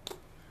it.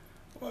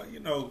 Well,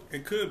 you know,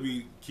 it could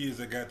be kids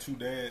that got two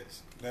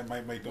dads. That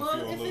might make them feel a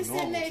little normal too.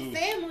 Well, if it's in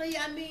their family,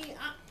 I mean,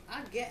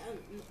 I get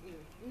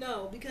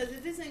no, because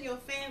if it's in your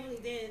family,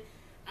 then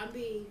I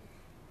mean,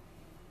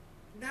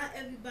 not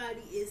everybody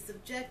is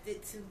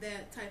subjected to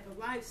that type of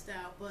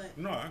lifestyle. But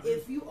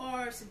if you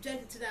are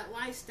subjected to that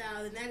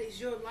lifestyle, then that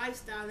is your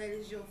lifestyle, that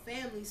is your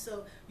family.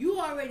 So you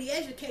already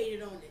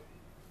educated on it.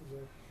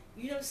 Exactly.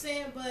 You know what I'm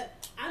saying?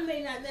 But I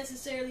may not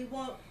necessarily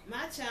want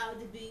my child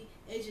to be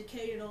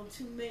educated on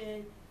two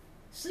men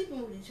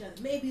sleeping with each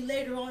other. Maybe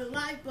later on in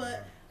life,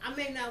 but I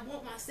may not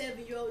want my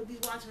 7-year-old to be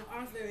watching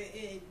Arthur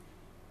and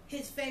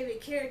his favorite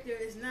character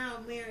is now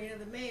marrying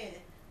another man.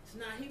 So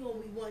now he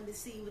gonna be wanting to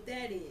see what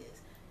that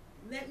is.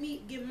 Let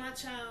me give my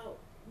child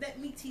let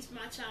me teach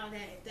my child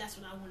that if that's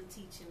what I want to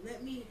teach him.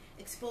 Let me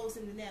expose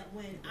him to that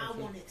when I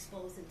want to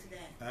expose him to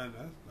that.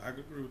 I could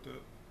agree with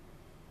that.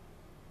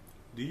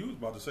 D, you was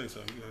about to say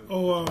something.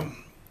 Oh,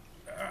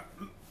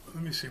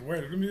 let me see.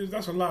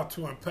 That's a lot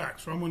to unpack.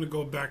 So I'm going to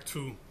go back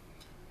to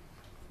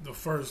the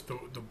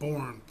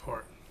born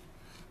part.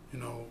 You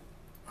know,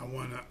 I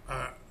want to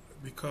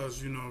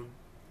because you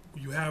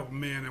have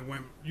men and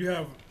women. You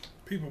have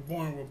people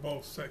born with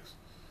both sex,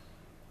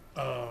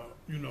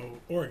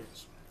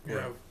 organs. You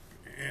Right. have,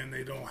 and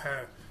they don't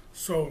have.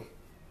 So,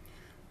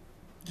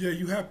 yeah,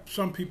 you have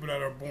some people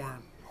that are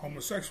born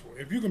homosexual.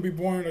 If you can be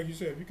born, like you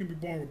said, if you can be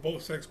born with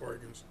both sex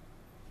organs,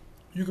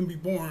 you can be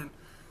born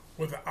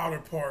with the outer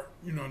part.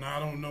 Now I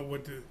don't know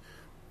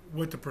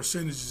what the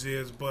percentages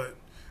is, but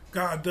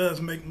God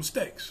does make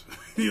mistakes.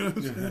 You know what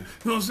I'm saying?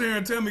 You don't sit here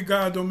and tell me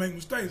God don't make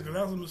mistakes, because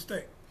that's a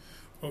mistake.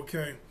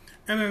 Okay?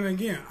 And then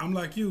again, I'm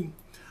like you.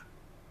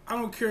 I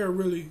don't care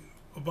really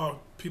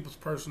about people's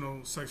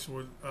personal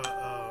sexual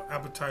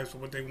appetites or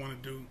what they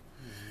want to do.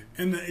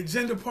 Mm-hmm. And the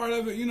agenda part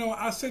of it,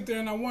 I sit there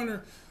and I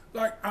wonder,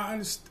 like, I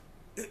understand,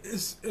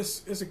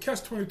 it's a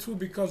catch-22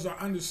 because I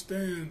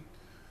understand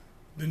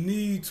the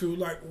need to,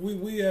 like, we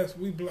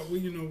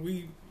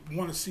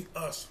want to see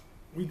us.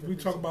 We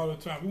talk about it all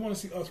the time. We want to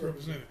see us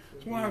represented.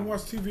 So when I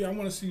watch TV, I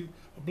want to see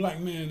a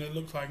black man that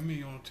looks like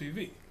me on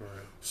TV. Right.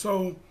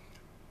 So,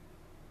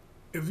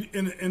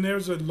 and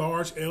there's a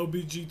large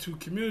LBGT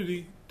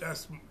community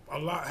that's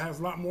has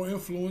a lot more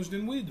influence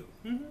than we do.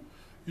 Mm-hmm.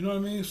 You know what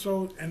I mean?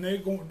 So, and they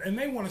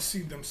want to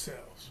see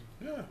themselves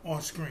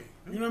on screen.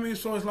 You know what I mean?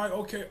 So it's like,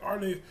 okay,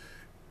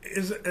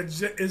 is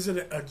it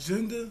an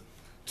agenda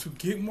to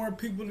get more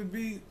people to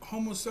be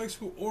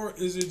homosexual, or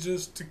is it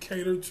just to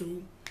cater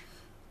to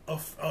a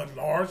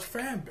large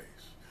fan base?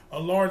 A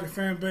larger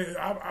fan base.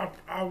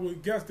 I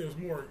would guess there's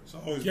more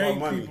gay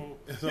people.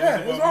 It's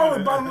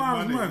always bottom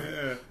line is money.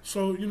 Yeah.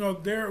 So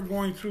they're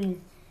going to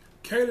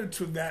cater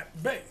to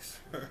that base.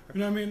 You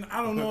know what I mean?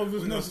 I don't know if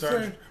it's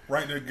necessary.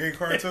 Writing a gay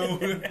cartoon.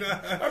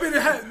 I mean,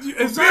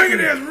 exactly.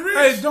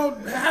 Hey,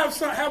 don't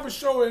have a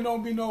show and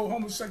don't be no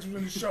homosexuals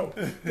in the show.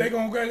 They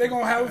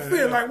gonna have a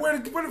feel like where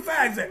the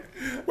fags at?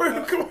 Where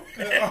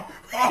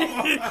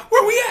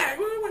we at?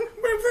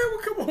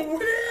 Come on, where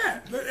they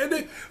at?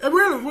 And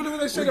really, what do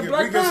they say? The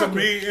black we get some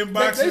Congress. mean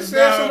inboxes They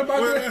said now. something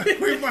about that.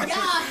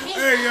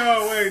 Hey,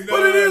 yo, wait. No,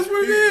 But it is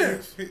what it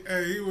is.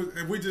 Hey, he was.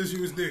 We just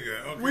use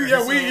nigga. Okay, We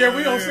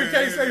don't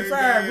can't say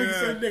fag. We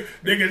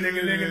can say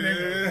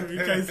nigga. We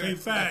can't say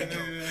fag.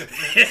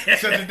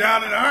 Shut it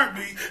down in a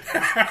heartbeat.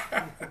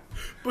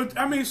 But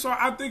I mean, so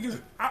I think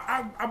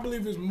I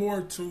believe it's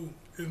more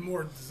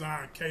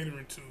designed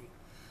catering to,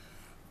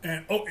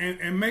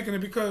 and making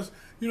it, because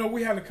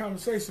we had a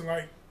conversation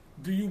like,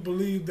 do you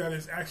believe that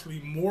it's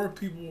actually more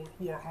people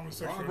who are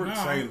homosexual Robert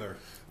now Taylor.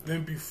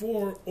 than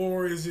before,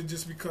 or is it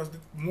just because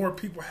more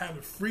people have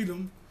the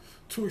freedom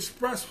to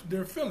express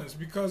their feelings?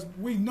 Because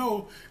we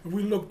know, if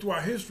we look through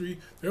our history,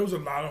 there was a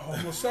lot of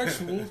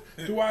homosexuals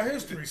throughout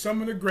history.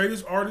 Some of the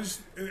greatest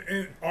artists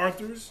and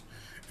authors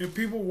and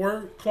people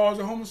were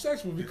closet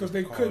homosexuals because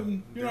they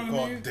couldn't, you know what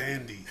I mean?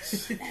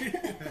 Dandies.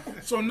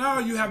 So now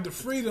you have the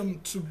freedom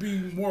to be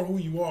more who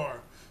you are.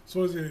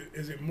 So is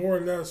it more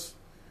or less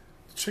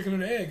chicken or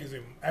the egg? Is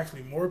it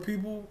actually more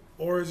people,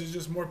 or is it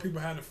just more people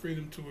have the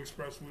freedom to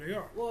express who they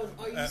are? Well,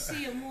 are you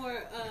seeing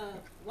more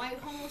white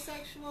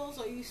homosexuals,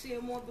 or are you seeing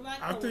more black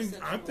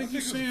homosexuals? I think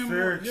you're seeing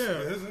fair, more.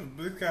 Yeah, it's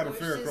kind of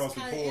fair across the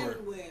board.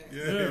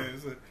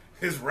 Everywhere.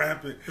 It's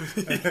rampant.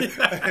 Hey,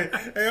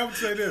 I'm gonna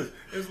say this: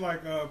 it's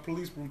like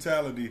police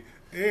brutality.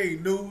 It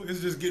ain't new. It's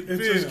just getting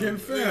filmed. Just getting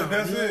filmed. Yeah,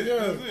 that's it. Yeah.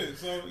 That's it.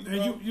 So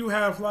you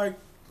have like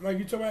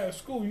you talk about at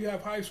school, you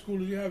have high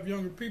schoolers, you have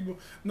younger people.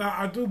 Now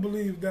I do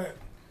believe that.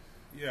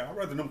 Yeah, I'd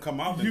rather them come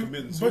out than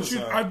committing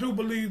suicide. But I do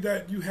believe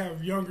that you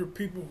have younger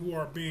people who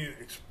are being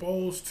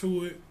exposed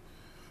to it.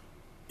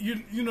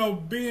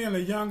 Being a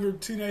younger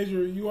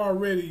teenager, you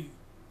already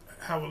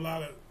have a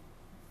lot of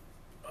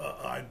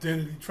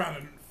identity,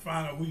 trying to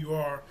find out who you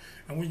are.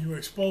 And when you're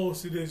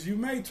exposed to this, you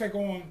may take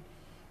on,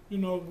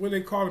 what they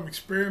call them,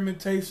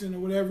 experimentation or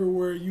whatever,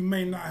 where you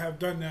may not have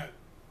done that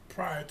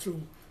prior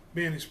to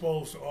being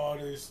exposed to all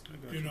this.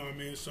 You know what I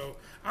mean? So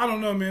I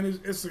don't know, man.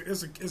 It's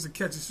a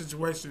catchy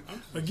situation.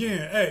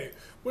 Again, hey,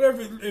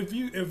 whatever. If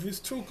it's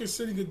two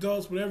consenting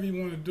adults, whatever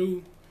you want to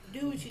do.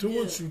 Do what you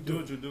do. Do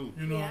what you do.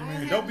 You know what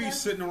I mean? Don't be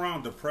sitting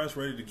around depressed,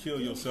 ready to kill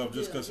yourself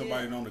just because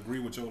somebody don't agree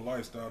with your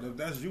lifestyle. If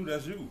that's you,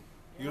 that's you.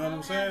 You know what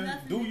I'm saying?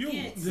 Do you.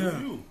 Yeah. Do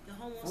you. The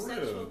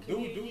homosexual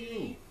community. Do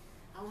you.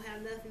 I don't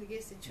have nothing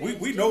against the trans.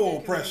 We know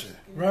oppression.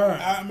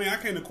 Right. I mean, I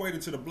can't equate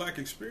it to the black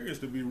experience,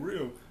 to be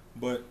real,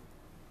 but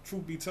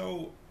truth be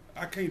told,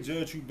 I can't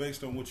judge you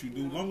based on what you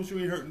do. As long as you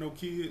ain't hurting no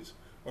kids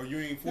or you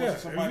ain't forcing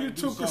somebody to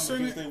do something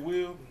against their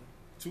will,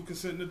 two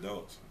consenting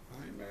adults.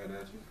 I ain't mad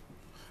at you.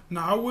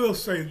 Now, I will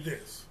say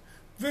this.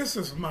 This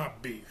is my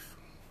beef.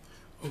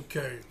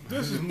 Okay?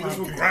 This is my This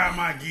will beef. grind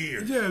my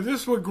gears. Yeah,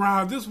 this what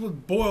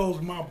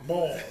boils my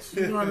balls.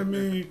 You know what I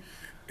mean?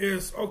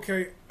 It's,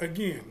 okay,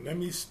 again, let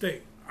me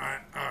state.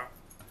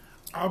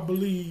 I I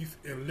believe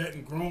in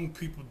letting grown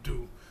people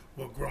do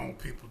what grown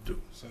people do.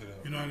 Say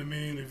that. You know what I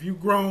mean? If you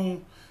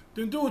grown,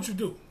 then do what you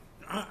do.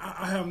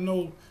 I have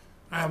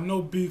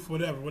no beef,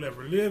 whatever.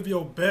 Live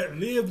your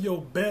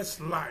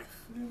best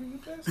life.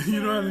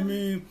 You know what I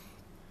mean?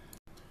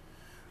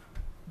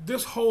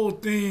 This whole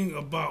thing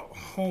about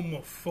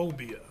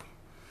homophobia,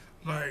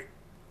 like,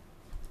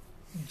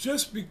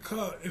 just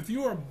because if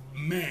you're a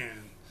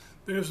man,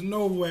 there's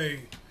no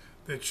way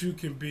that you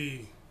can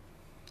be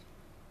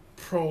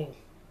pro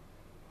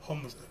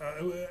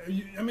homosexual.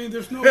 I mean,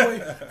 there's no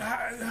way.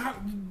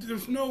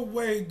 There's no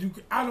way you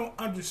could, I don't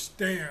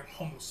understand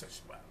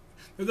homosexuality.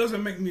 It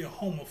doesn't make me a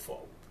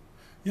homophobe.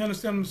 You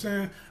understand what I'm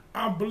saying?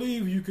 I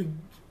believe you can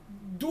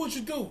do what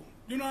you do.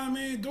 You know what I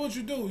mean? Do what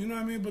you do. You know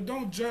what I mean? But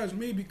don't judge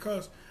me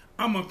because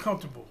I'm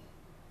uncomfortable.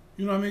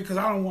 You know what I mean? Because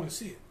I don't want to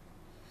see it.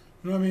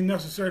 You know what I mean?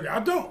 Necessarily. I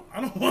don't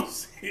want to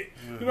see it.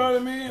 You know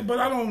what I mean? But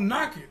I don't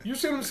knock it. You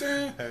see what I'm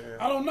saying?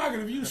 I don't knock it.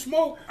 If you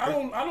smoke, I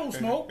don't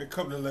smoke. A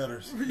couple of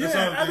letters.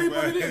 Yeah, I mean,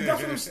 but it is.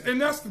 That's what I'm saying.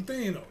 And that's the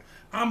thing,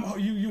 though.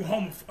 You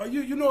homophobe.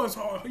 You know it's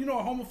hard. You know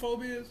what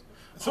homophobe is?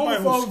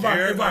 Homophobe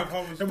is like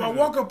if I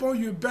walk up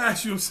on you and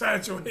bash you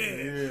inside your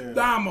head, yeah.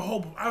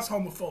 That's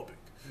homophobic.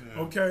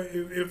 Yeah. Okay?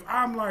 If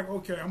I'm like,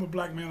 okay, I'm a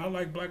black man, I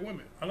like black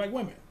women. I like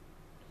women.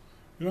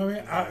 You know what I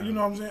mean? Yeah. You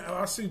know what I'm saying?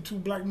 I see two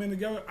black men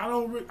together. I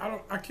don't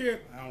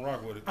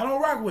rock with it. I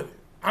don't rock with it.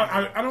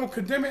 I don't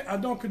condemn it. I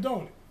don't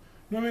condone it.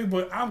 You know what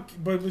I mean?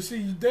 But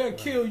see, they'll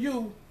kill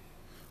you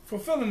for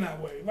feeling that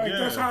way. Like,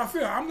 that's how I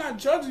feel. I'm not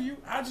judging you.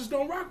 I just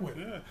don't rock with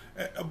it.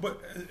 Yeah.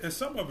 But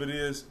some of it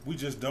is we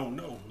just don't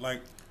know.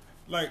 Like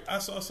I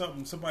saw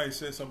somebody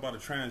said something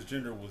about a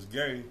transgender was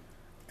gay,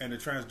 and the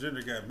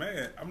transgender got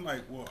mad. I'm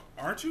like, well,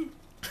 aren't you?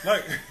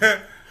 Like,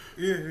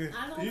 yeah.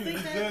 I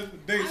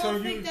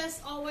don't think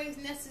that's always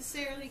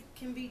necessarily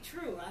can be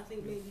true. I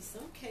think maybe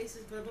some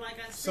cases, but like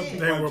I said,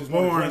 they were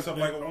born dress up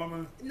like a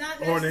woman, not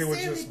or necessarily. they were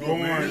just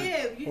born,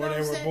 Yeah, you know or what they I'm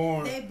were saying?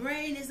 born. Their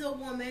brain is a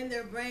woman,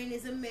 their brain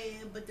is a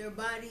man, but their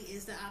body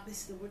is the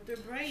opposite of what their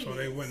brain So is.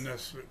 they wouldn't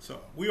necessarily.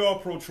 So we all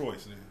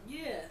pro-choice then.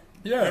 Yeah.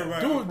 Yeah,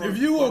 do it. If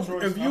you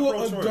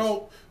an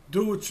adult,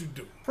 do what you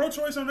do.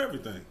 Pro-choice on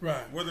everything,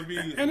 right? Whether it be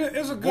and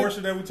it's a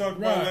abortion good, that we talked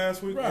about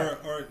last week, right.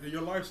 or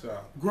your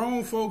lifestyle.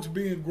 Grown folks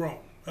being grown.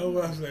 That's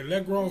what I say.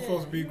 Let grown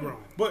folks be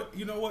grown. But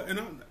you know what? And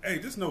hey,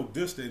 this is no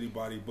diss to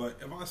anybody, but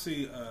if I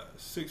see a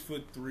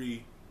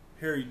 6'3"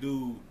 hairy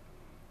dude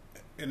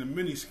in a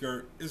mini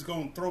skirt, it's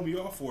gonna throw me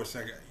off for a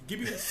second. Give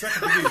me a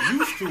second to get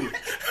used to it.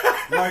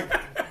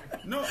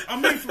 Like, no, I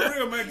mean for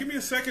real, man. Give me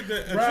a second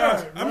to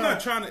adjust. I'm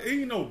not trying to.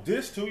 Ain't no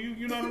diss to you.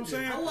 You know what I'm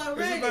saying? I wasn't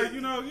ready. ready. Like,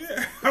 you know,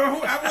 yeah.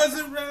 I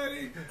wasn't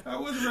ready.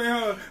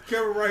 How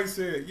Kevin Wright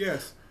said,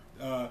 yes,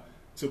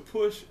 to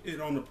push it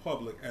on the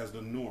public as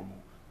the normal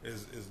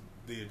is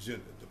the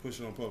agenda. To push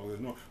it on public as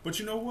normal. But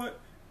you know what?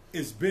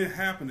 It's been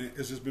happening.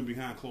 It's just been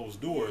behind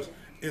closed doors.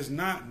 Yeah. It's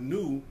not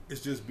new.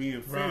 It's just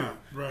being filmed.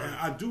 Right. And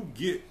I do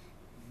get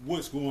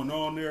what's going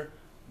on there,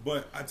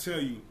 but I tell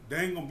you, they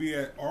ain't gonna be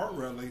at our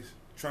rallies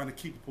trying to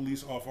keep the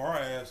police off our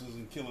asses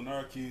and killing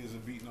our kids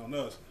and beating on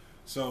us.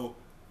 So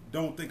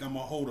don't think I'm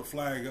gonna hold a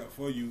flag up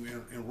for you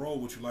and roll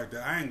with you like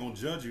that. I ain't gonna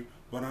judge you,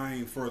 but I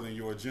ain't furthering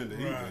your agenda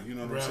either. You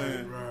know what I'm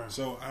saying? Right.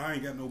 So I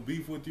ain't got no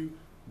beef with you,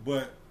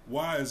 but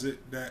why is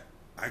it that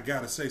I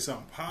gotta say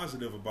something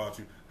positive about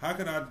you? How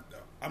could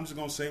I'm just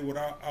gonna say what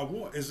I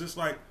want. It's just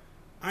like,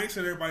 I ain't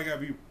saying everybody gotta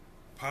be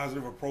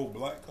positive or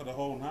pro-black or the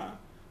whole nine,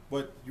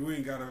 but you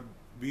ain't gotta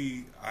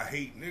be I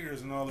hate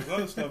niggers and all this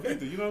other stuff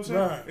either. You know what I'm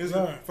saying? Right, It's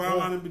a fine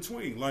line in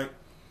between. Like,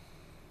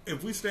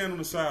 if we stand on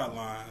the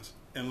sidelines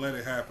and let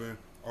it happen,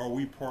 are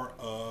we part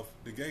of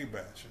the gay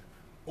bashing?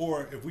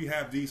 Or if we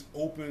have these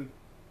open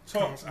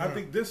talks, I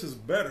think this is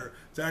better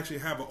to actually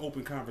have an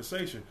open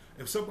conversation.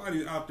 If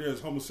somebody out there is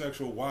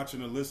homosexual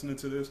watching or listening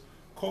to this,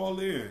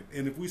 call in.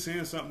 And if we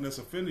saying something that's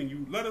offending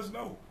you, let us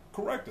know.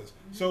 Correct us.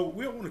 So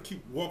we don't want to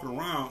keep walking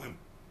around and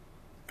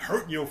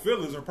hurting your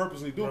feelings or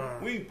purposely doing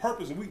it. We ain't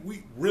purposely.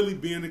 We really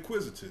being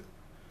inquisitive.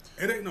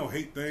 It ain't no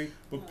hate thing,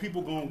 but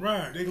people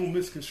they gonna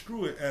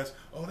misconstrue it as,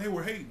 oh, they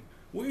were hating.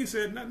 We ain't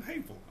said nothing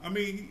hateful. I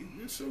mean,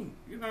 it's true.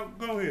 You know,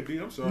 go ahead, D.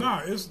 I'm sorry.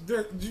 No, it's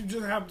that you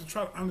just have to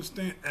try to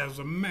understand as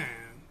a man.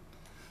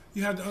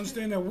 You have to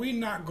understand that we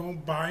not gonna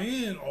buy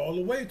in all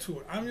the way to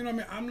it. I mean,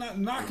 I'm not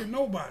knocking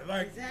nobody.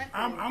 Like, exactly.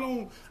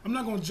 I'm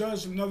not gonna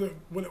judge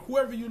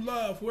whoever you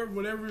love,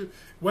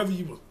 whether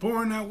you was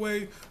born that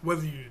way,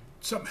 whether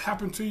something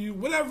happened to you,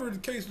 whatever the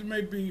case it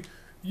may be.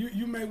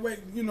 You may wait.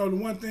 You know, the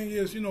one thing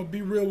is, you know,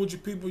 be real with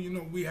your people. You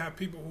know, we have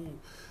people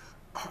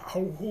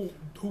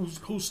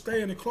who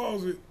stay in the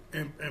closet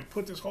and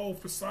put this whole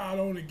facade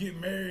on and get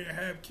married and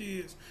have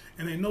kids,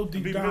 and they know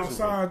deep down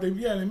inside they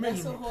miserable.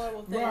 That's a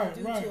horrible thing to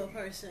do to a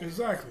person.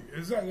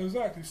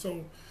 Exactly.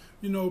 So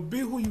you know, be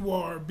who you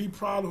are, be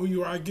proud of who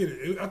you are. I get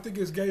it. I think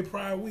it's Gay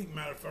Pride Week.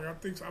 Matter of fact, I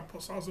think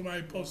saw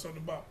somebody post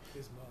something about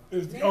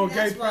it's Maybe Gay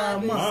that's why Pride I've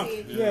been Month.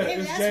 seeing- Yeah, maybe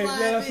it's that's gay. why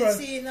Yeah, I've that's been right.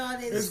 seeing all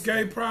this. It's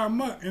Gay Pride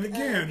Month, and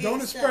again, gay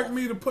don't expect stuff.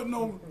 me to put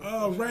no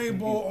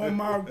rainbow on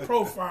my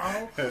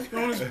profile.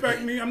 Don't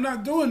expect me. I'm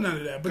not doing none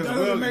of that. But that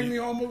doesn't make me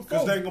homophobic.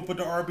 Because they ain't going to put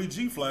the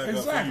RBG flag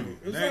up for you.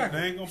 Exactly.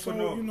 They ain't going to So, put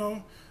no... you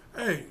know,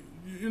 hey,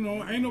 you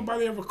know, ain't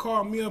nobody ever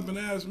called me up and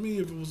asked me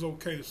if it was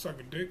okay to suck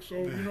a dick. So,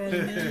 you know what I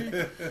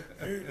mean?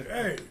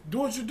 Hey, do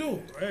what you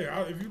do. Hey,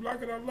 if you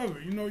like it, I love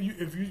it. You know,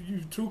 if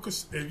you two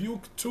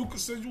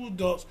consensual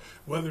adults,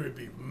 whether it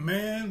be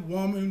man,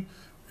 woman,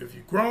 if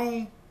you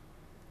grown,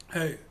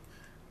 hey,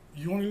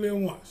 you only live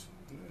once.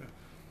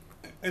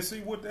 Yeah. And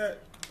see, with that,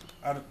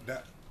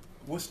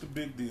 what's the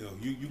big deal?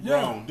 You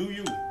Yeah. grown. Do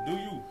you.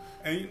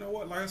 And you know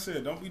what? Like I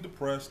said, don't be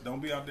depressed. Don't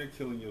be out there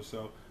killing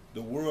yourself.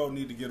 The world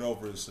need to get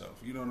over itself.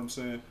 You know what I'm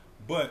saying?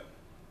 But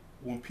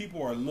when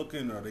people are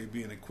looking, or they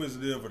being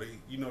inquisitive, or they,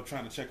 you know,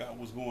 trying to check out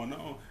what's going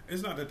on,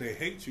 it's not that they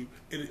hate you.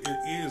 It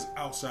is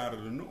outside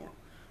of the norm.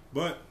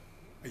 But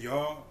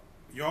y'all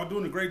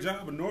doing a great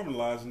job of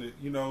normalizing it.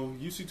 You know,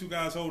 you see two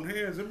guys holding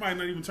hands, it might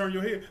not even turn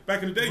your head.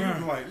 Back in the day, you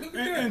was like, look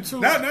at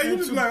that. Now you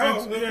just like,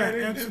 oh, and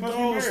they to must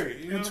be those, married.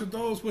 You know? and to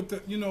those with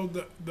the, you know,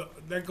 the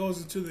that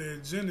goes into the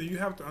agenda. You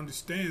have to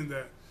understand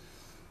that,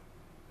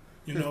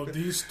 you know, the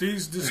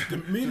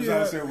media. Just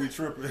I said we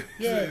tripping.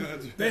 Yeah,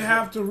 they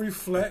have to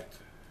reflect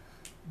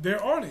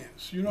their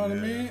audience. You know what I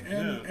Yeah,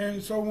 mean?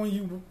 And so when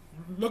you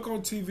look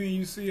on TV and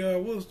you see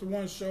what was the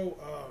one show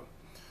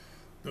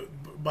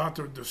about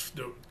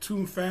the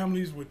two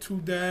families with two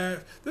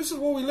dads. This is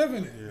what we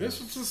living in. Yeah.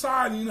 This is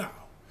society now.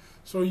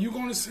 So you're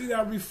going to see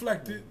that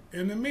reflected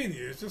in the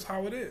media. It's just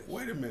how it is.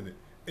 Wait a minute.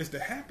 Is the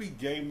happy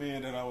gay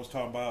man that I was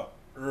talking about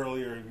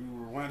earlier, you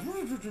were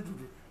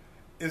wondering,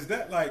 is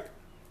that like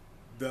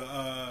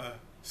the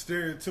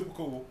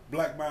stereotypical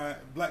black man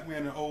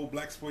in old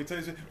black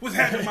exploitation? What's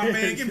happening, my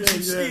man? Give me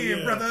some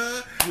skin, brother.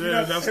 Yeah, You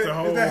know, that's the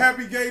whole. Is the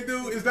happy gay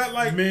dude? Is that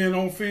like men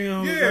on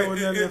film? Yeah,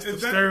 That's the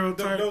is that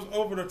stereotype. those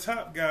over the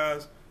top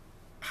guys?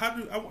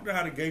 I wonder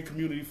how the gay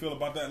community feel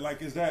about that.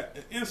 Like, is that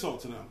an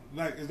insult to them?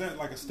 Like, is that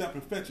like a step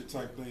and fetch it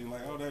type thing?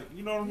 Like, oh, that,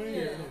 you know what I mean?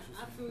 Yeah,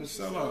 I feel what It's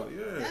you're sell saying.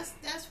 out, yeah.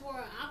 That's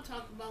where I'm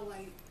talking about,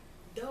 like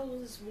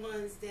those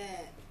ones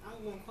that I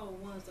don't want to call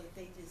ones like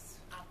they just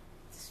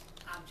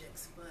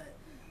objects, but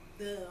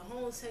the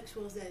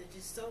homosexuals that are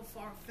just so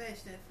far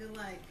fetched that feel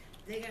like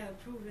they gotta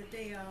prove that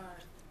they are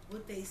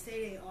what they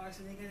say they are,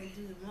 so they gotta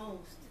do the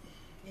most.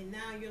 And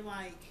now you're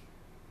like,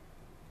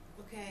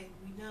 okay,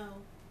 we know.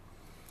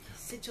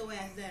 Sit your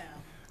ass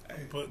down.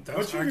 But I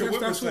that's, I hear guess women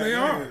that's who say, they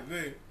are.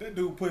 That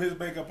dude put his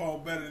makeup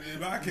on better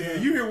than I can. Yeah.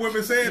 You hear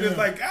women saying it's Yeah.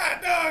 like, ah,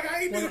 dog,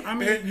 I ain't Well, do I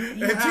mean, and, you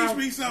and have, teach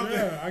me something.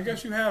 Yeah, I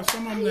guess you have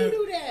some How of do them you that,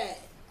 do that?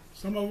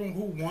 some of them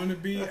who want to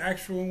be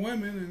actual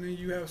women, and then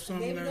you have some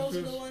Maybe that those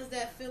are just. the ones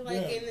that feel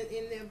like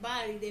in their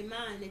body, their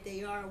mind, that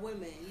they are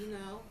women. You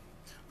know.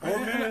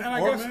 And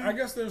I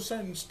guess there's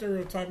certain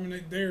stereotyping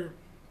that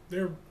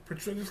they're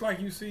portrayed, just like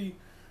you see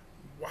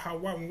how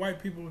when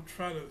white people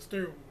try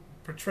to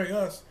portray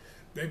us,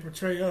 they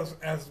portray us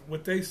as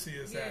what they see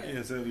as that.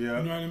 Yeah, so, You know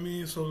what I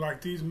mean? So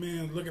like these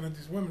men looking at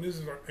these women, this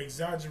is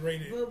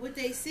exaggerated. But what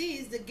they see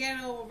is the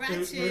ghetto ratchet.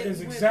 It's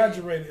women.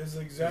 exaggerated. It's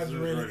an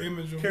exaggerated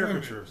image of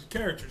Caricatures.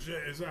 women. Caricatures,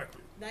 yeah,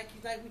 exactly. Like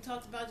we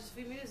talked about just a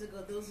few minutes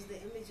ago. Those are the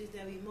images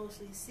that we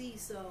mostly see.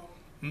 So,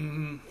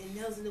 Mm-hmm. and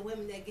those are the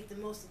women that get the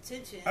most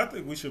attention. I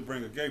think we should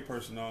bring a gay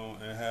person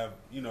on and have,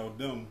 you know,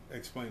 them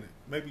explain it.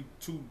 Maybe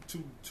two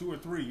or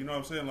three. You know what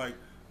I'm saying? Like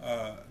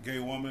gay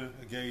woman,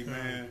 a gay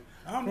man.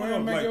 I don't Go know.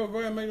 ahead, Like, go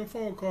ahead and make them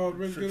phone calls,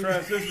 Rich.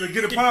 transition,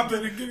 get it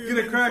popping, get it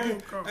make a cracking.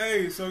 phone call.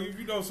 Hey, so if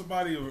you know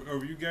somebody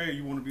or you gay,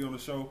 you want to be on the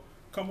show,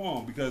 come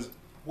on, because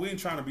we ain't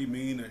trying to be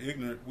mean or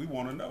ignorant. We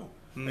want to know,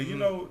 and you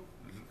know,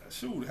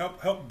 shoot,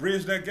 help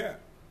bridge that gap.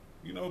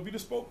 You know, be the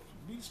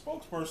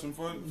spokesperson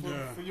for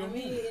your I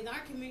mean, movement. in our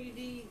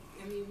community,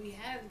 I mean, we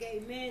have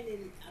gay men,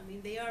 and I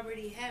mean, they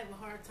already have a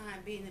hard time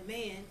being a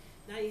man.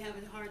 Now you have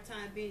a hard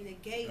time being a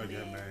gay Oh, man.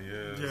 yeah, man,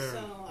 yeah. Yeah.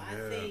 So I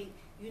Yeah. think,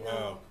 you know,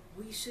 Wow.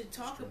 we should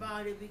talk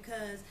about it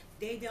because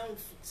they don't.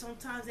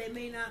 Sometimes they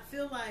may not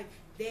feel like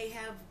they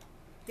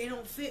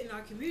don't fit in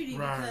our community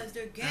Right. because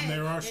they're gay. And they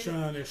are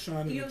shunned. They're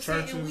shunned in You know the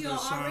what I'm saying? churches. And we They're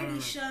are already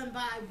shunned. shunned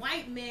by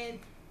white men,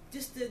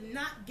 just the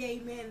not gay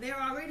men. They're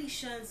already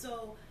shunned.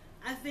 So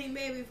I think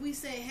maybe if we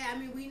say, hey, I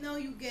mean, we know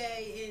you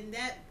gay, and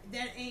that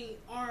ain't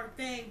our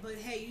thing, but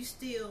hey, you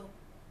still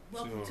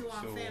welcome to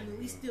our family.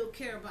 We still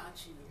care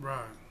about you.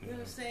 Right. You know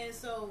what I'm saying?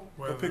 So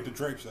Go pick the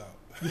drapes out.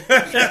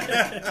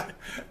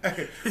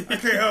 Hey, I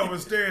can't help but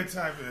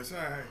stereotype this. All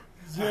right.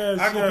 Yes,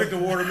 I go yes. pick the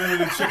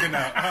watermelon and chicken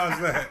out. How's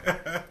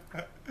that?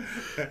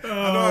 I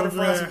know how to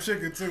fry some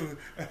chicken too.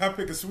 I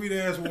pick a sweet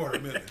ass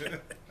watermelon.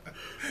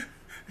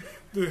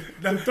 The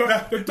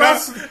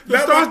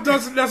thoughts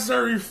doesn't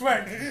necessarily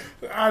reflect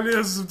the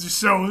ideas of the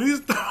show.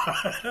 These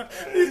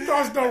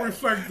thoughts don't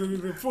reflect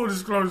the full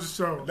disclosure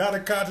show. Not a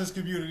conscious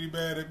community,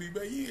 man. At me,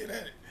 man. You hear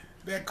that?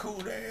 That cool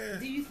ass.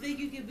 Do you think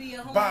you could be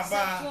a Bye-bye.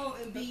 homosexual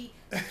and be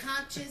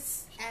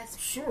conscious as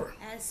Sure.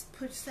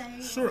 per se?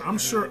 Sure, I'm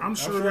sure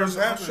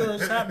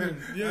it's happening.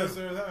 Yeah.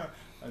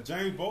 That's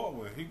James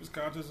Baldwin, he was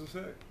conscious of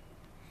sex.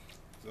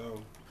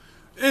 So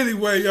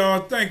Anyway,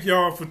 y'all, thank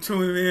y'all for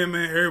tuning in,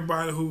 man.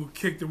 Everybody who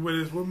kicked it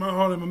with us. With my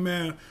heart, my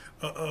man,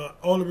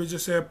 Oliver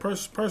just said,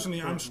 personally,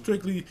 I'm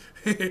strictly,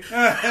 but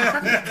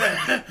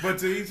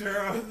to each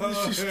her own.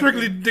 she's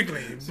strictly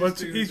dickly, but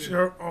to each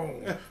her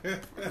own.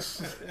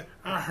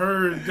 I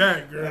heard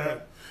that,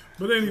 girl.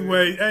 But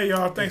anyway, hey,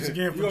 y'all, thanks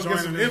again for You gonna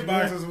joining get some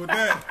us. inboxes with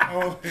that.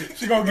 Oh,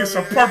 She gonna get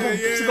some purple,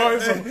 she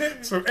gonna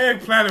get some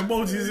eggplant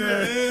emojis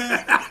in.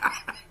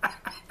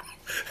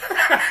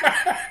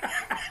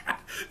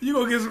 You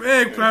gonna get some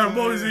eggplant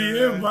emojis in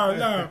your inbox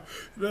now.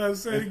 You know what I'm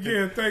saying?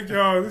 Again, thank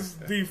y'all. This is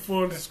the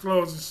Full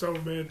Disclosure Show,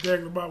 man.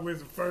 Dagging about with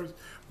the first.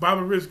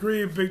 Bobby Rich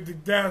Green, Big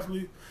Dick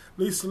Daphne,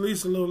 Lisa,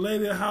 Little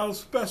Lady of the House,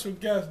 special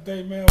guest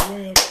Dayman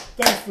Williams.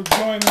 Thanks for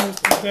joining us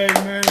today,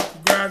 man.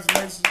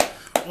 Congratulations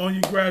on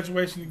your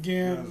graduation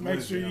again.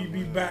 Make sure you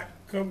be back.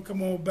 Come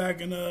on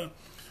back and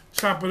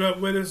chop it up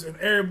with us. And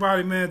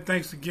everybody, man,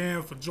 thanks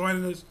again for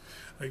joining us.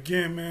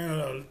 Again,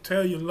 man,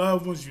 tell your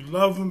loved ones you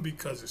love them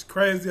because it's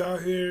crazy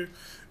out here.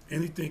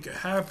 Anything can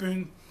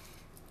happen.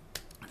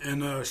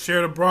 And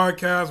share the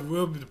broadcast.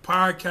 We'll be the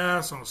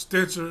podcast on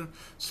Stitcher,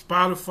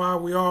 Spotify.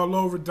 We all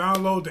over.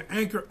 Download the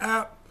Anchor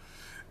app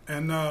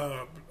and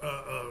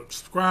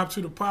subscribe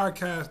to the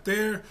podcast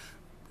there.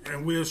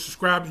 And we'll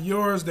subscribe to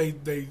yours. They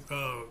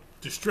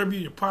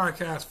distribute your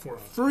podcast for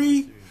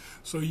free.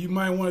 So you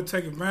might want to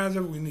take advantage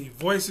of it. We need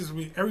voices.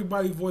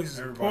 Everybody's voice is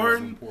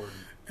important.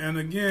 And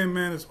again,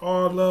 man, it's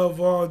all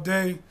love all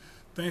day.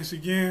 Thanks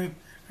again.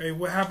 Hey,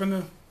 what happened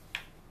to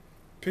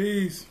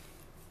Peace?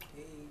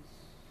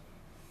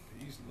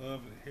 Peace, love,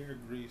 and hair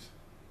grease.